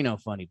Severino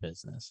funny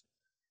business.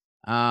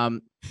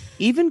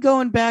 Even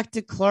going back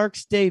to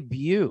Clark's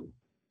debut,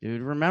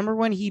 dude, remember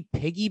when he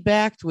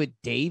piggybacked with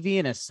Davey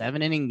in a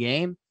 7-inning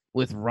game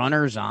with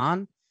runners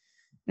on?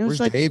 It was Where's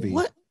like, Davey?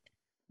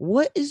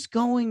 what is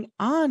going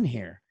on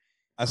here?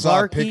 I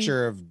saw a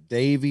picture of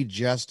Davey,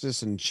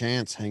 Justice, and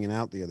Chance hanging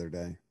out the other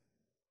day.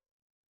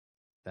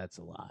 That's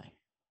a lie.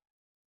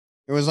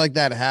 It was like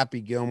that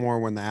Happy Gilmore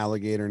when the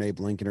alligator and Abe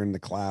Lincoln are in the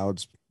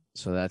clouds.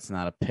 So that's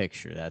not a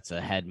picture. That's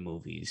a Head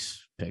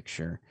Movies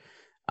picture.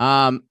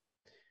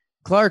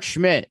 Clark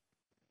Schmidt,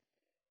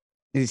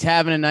 he's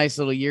having a nice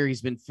little year.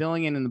 He's been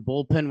filling in the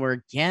bullpen where,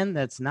 again,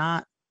 that's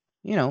not,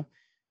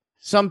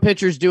 some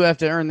pitchers do have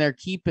to earn their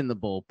keep in the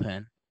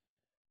bullpen.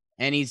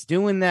 And he's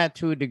doing that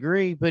to a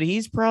degree, but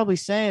he's probably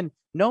saying,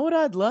 know what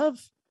I'd love?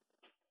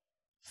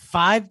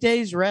 5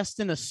 days rest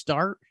in a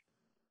start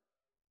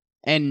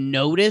and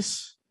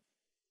notice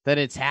that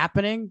it's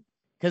happening,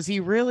 because he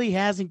really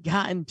hasn't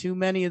gotten too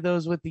many of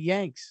those with the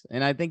Yanks.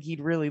 And I think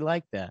he'd really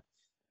like that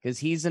because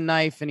he's a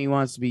knife and he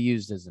wants to be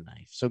used as a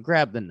knife. So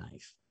grab the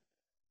knife.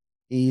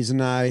 He's a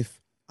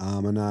knife.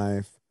 I'm a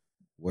knife.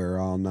 We're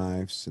all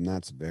knives. And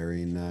that's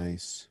very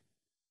nice.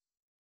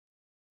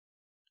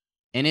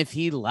 And if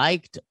he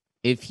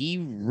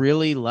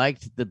really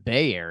liked the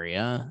Bay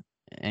Area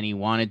and he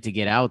wanted to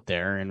get out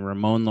there and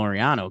Ramon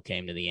Laureano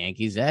came to the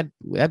Yankees, that'd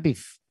be.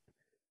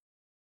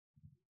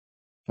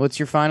 What's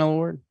your final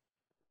award?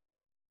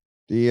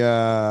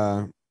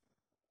 The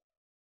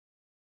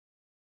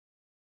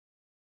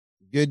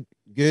good,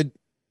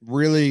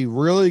 really,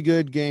 really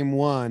good game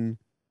one.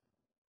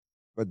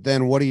 But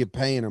then what are you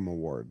paying him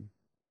award?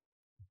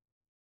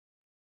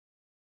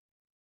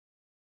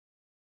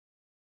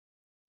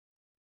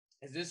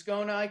 Is this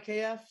going to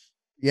IKF?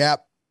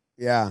 Yep.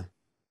 Yeah.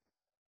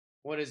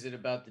 What is it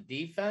about the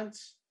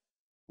defense?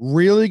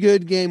 Really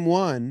good game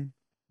one.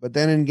 But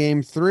then in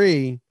game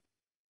three,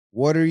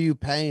 what are you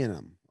paying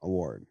him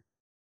award?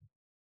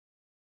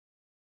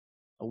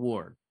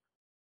 Award.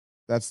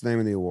 That's the name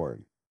of the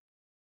award.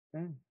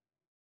 Okay.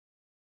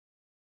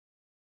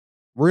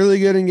 Really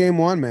good in game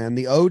one, man.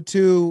 The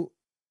 0-2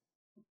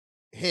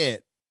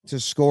 hit to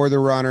score the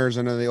runners,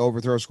 and then the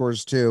overthrow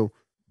scores 2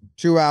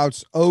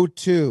 outs,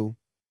 0-2.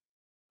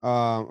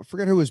 I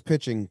forget who was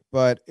pitching,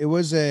 but it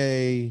was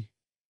a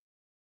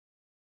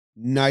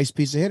nice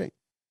piece of hitting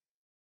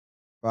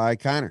by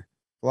Kiner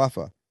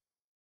Fluffa.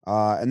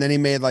 And then he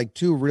made like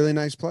 2 really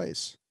nice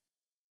plays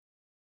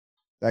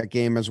that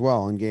game as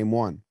well in game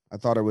one. I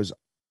thought it was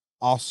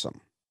awesome.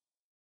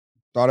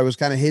 Thought it was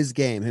kind of his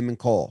game, him and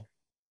Cole.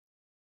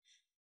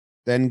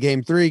 Then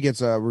game 3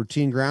 gets a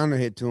routine grounder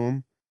hit to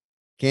him.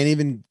 Can't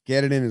even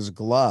get it in his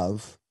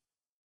glove.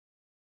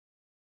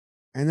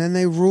 And then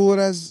they rule it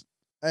as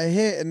a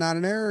hit and not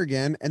an error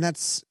again. And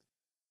that's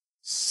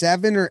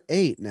 7 or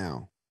 8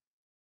 now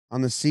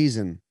on the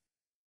season.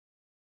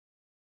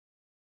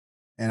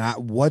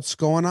 And what's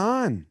going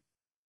on?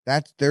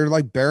 They're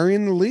like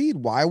burying the lead.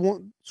 Why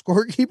won't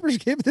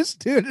scorekeepers give this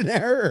dude an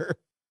error?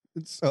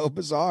 It's so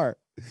bizarre.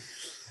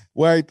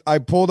 Where I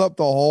pulled up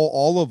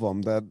all of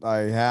them that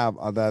I have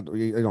that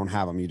you don't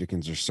have them. You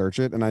can just search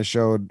it. And I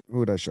showed,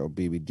 who did I show?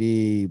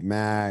 BBD,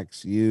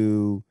 Max,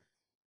 you,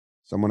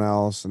 someone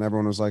else. And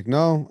everyone was like,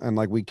 no. And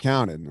like we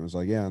counted. And it was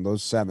like, yeah,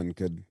 those 7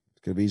 could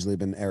have easily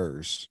been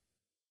errors.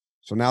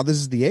 So now this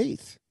is the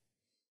 8th.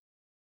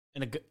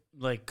 And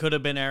it could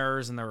have been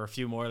errors. And there were a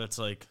few more that's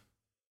like,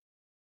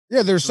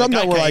 yeah, there's some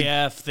that were like,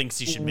 IKF thinks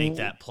he should make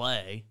that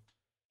play.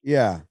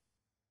 Yeah.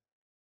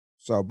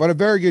 So, but a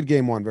very good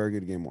game one. Very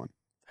good game one.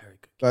 Very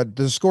good. But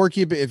the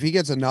scorekeeper, if he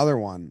gets another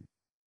one,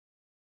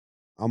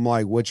 I'm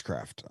like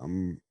witchcraft. I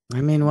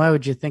mean, why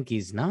would you think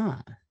he's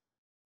not?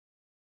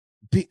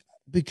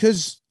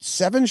 Because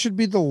 7 should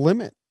be the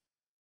limit.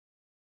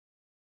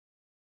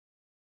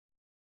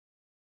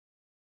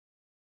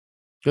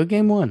 Good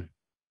game one.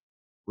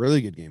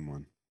 Really good game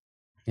one.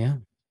 Yeah.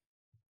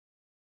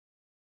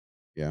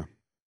 Yeah.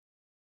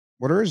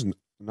 What are his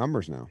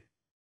numbers now?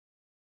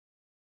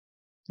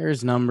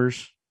 There's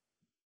numbers.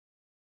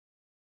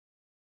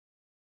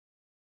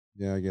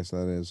 Yeah, I guess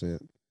that is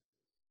it.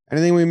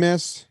 Anything we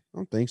missed? I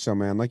don't think so,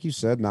 man. Like you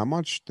said, not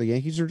much. The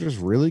Yankees are just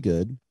really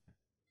good.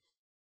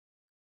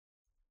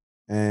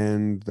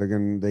 And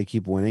they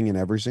keep winning in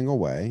every single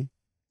way.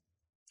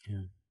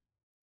 Yeah.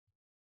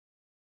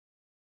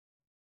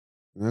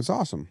 And that's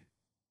awesome.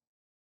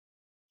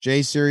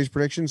 Jay series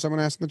prediction, someone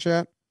asked in the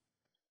chat.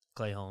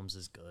 Clay Holmes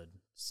is good.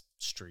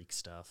 Streak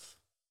stuff.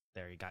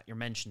 There, you got your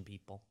mention,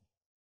 people.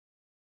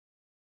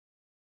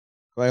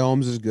 Clay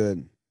Holmes is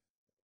good.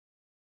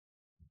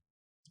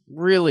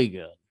 Really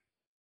good.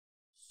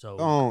 So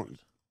Don't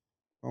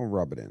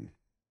rub it in.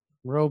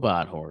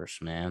 Robot horse,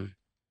 man.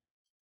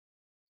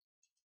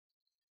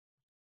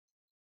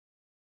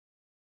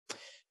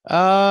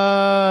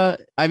 I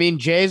mean,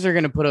 Jays are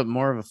going to put up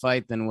more of a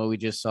fight than what we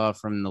just saw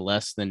from the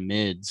less than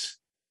mids.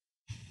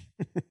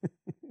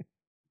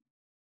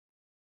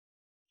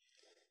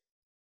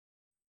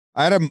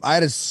 I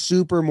had a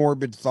super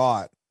morbid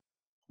thought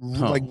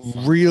like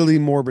really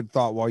morbid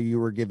thought while you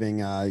were giving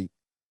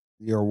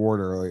your award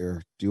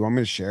earlier. Do you want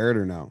me to share it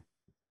or no?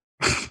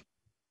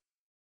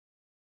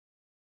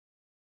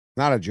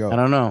 Not a joke. I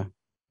don't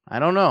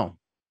know.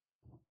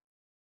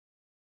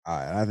 All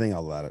right, I think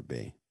I'll let it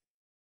be.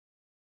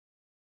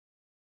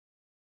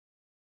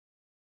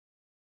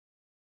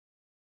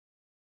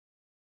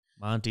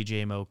 Monty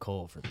J-Mo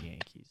Cole for the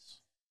Yankees.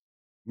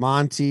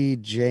 Monty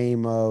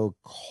J-Mo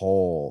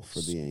Cole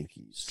for the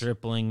Yankees.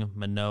 Stripling,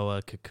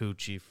 Manoah,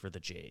 Kikuchi for the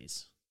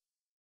Jays.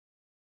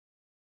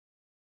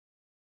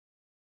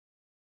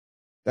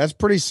 That's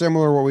pretty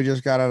similar what we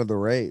just got out of the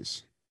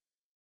Rays.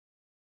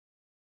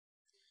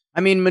 I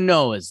mean,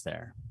 Manoah's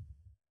there.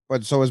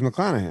 But so is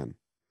McClanahan.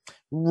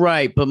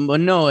 Right, but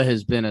Manoah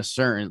has been a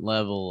certain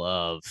level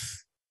of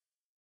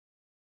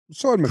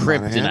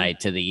kryptonite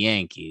to the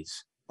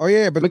Yankees. Oh,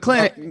 yeah, but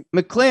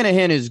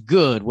McClanahan is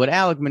good. What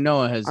Alek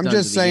Manoah has done. I'm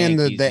just saying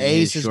the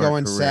ace is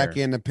going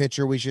second. The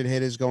pitcher we should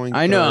hit is going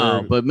I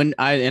know, but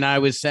I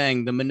was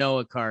saying the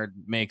Manoah card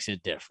makes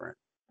it different.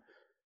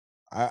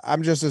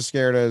 I'm just as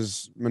scared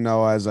as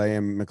Manoah as I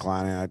am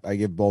McClanahan. I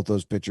give both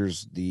those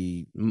pitchers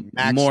the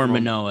maximum, more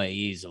Manoah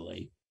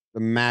easily. The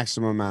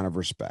maximum amount of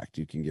respect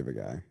you can give a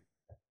guy.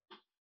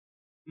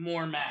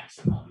 More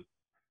maximum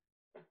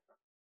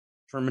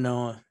for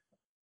Manoah.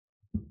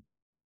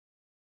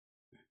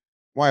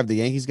 Why have the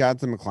Yankees got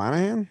to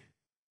McClanahan?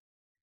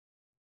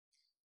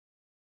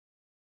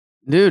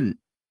 Dude,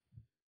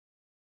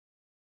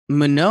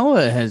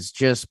 Manoah has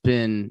just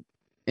been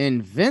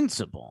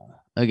invincible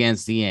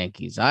against the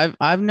Yankees.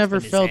 I've never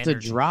felt a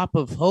drop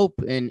of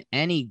hope in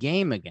any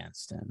game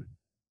against him.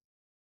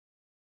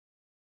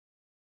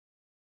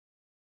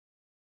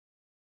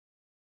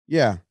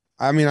 Yeah.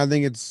 I mean, I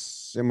think it's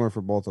similar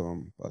for both of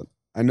them, but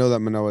I know that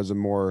Manoah is a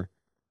more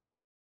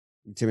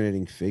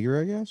intimidating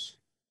figure, I guess.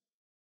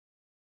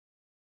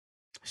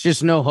 It's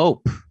just no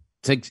hope.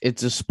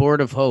 It's a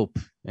sport of hope,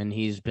 and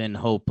he's been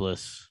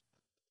hopeless.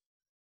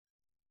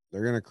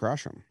 They're going to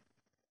crush him.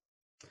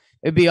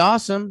 It'd be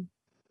awesome.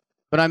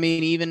 But I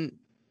mean, even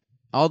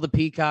all the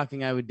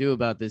peacocking I would do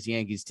about this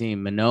Yankees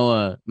team,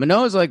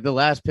 Manoah's like the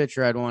last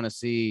pitcher I'd want to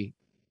see,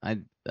 I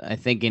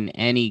think, in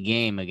any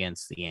game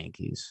against the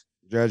Yankees.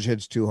 Judge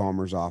hits 2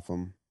 homers off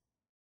him.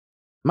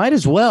 Might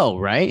as well,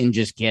 right? And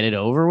just get it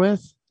over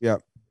with?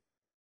 Yep.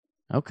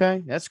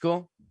 Okay, that's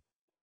cool.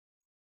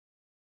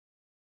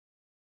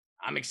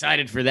 I'm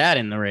excited for that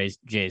in the Rays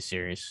Jays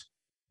series.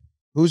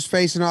 Who's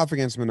facing off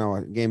against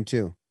Manoah? Game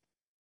 2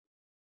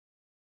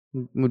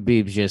 would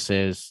be just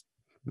as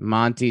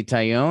Monty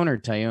Tyone or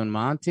Tyone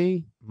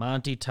Monty.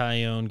 Monty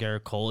Tyone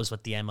Garrett Cole is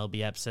what the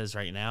MLB app says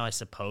right now. I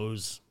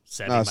suppose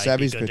Sevy might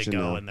be good to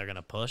go, and they're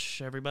gonna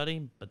push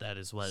everybody. But that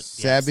is what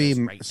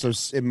Sevy. Right so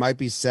now. It might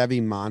be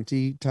Sevy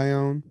Monty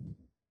Tyone.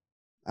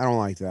 I don't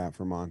like that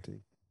for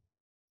Monty.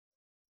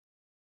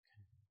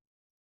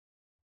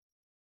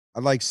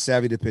 I'd like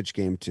Sevy to pitch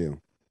game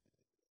 2.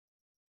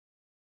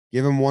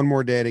 Give him one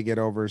more day to get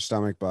over his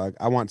stomach bug.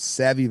 I want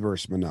Sevy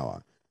versus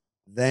Manoah.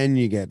 Then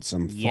you get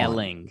some fun.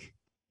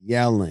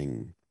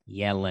 Yelling.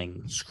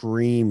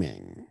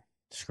 Screaming.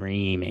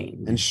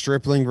 And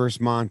Stripling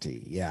versus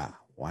Monty. Yeah,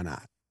 why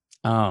not?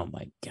 Oh,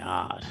 my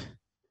God.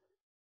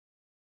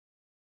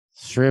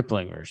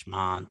 Stripling versus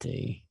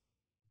Monty.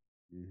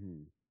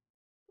 Mm-hmm.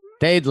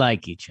 They'd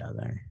like each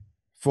other.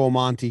 Full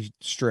Monty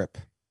strip.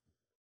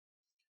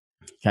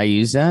 Can I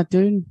use that,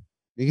 dude?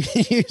 You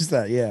can use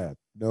that, yeah.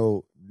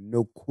 No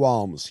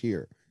qualms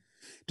here.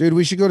 Dude,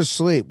 we should go to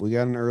sleep. We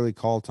got an early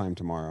call time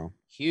tomorrow.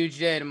 Huge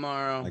day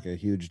tomorrow. Like a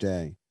huge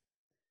day.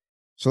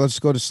 So let's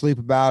go to sleep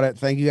about it.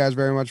 Thank you guys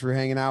very much for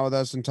hanging out with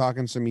us and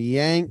talking some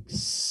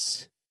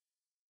Yanks.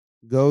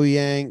 Go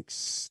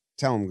Yanks.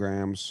 Tell them,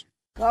 Grams.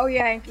 Go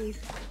Yankees.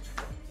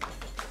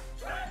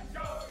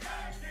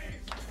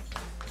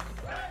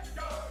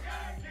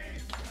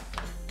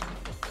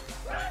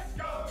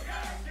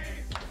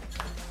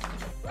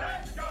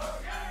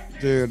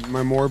 Dude,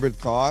 my morbid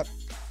thought.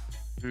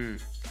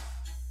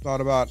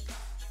 Thought about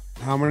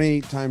how many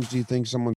times do you think someone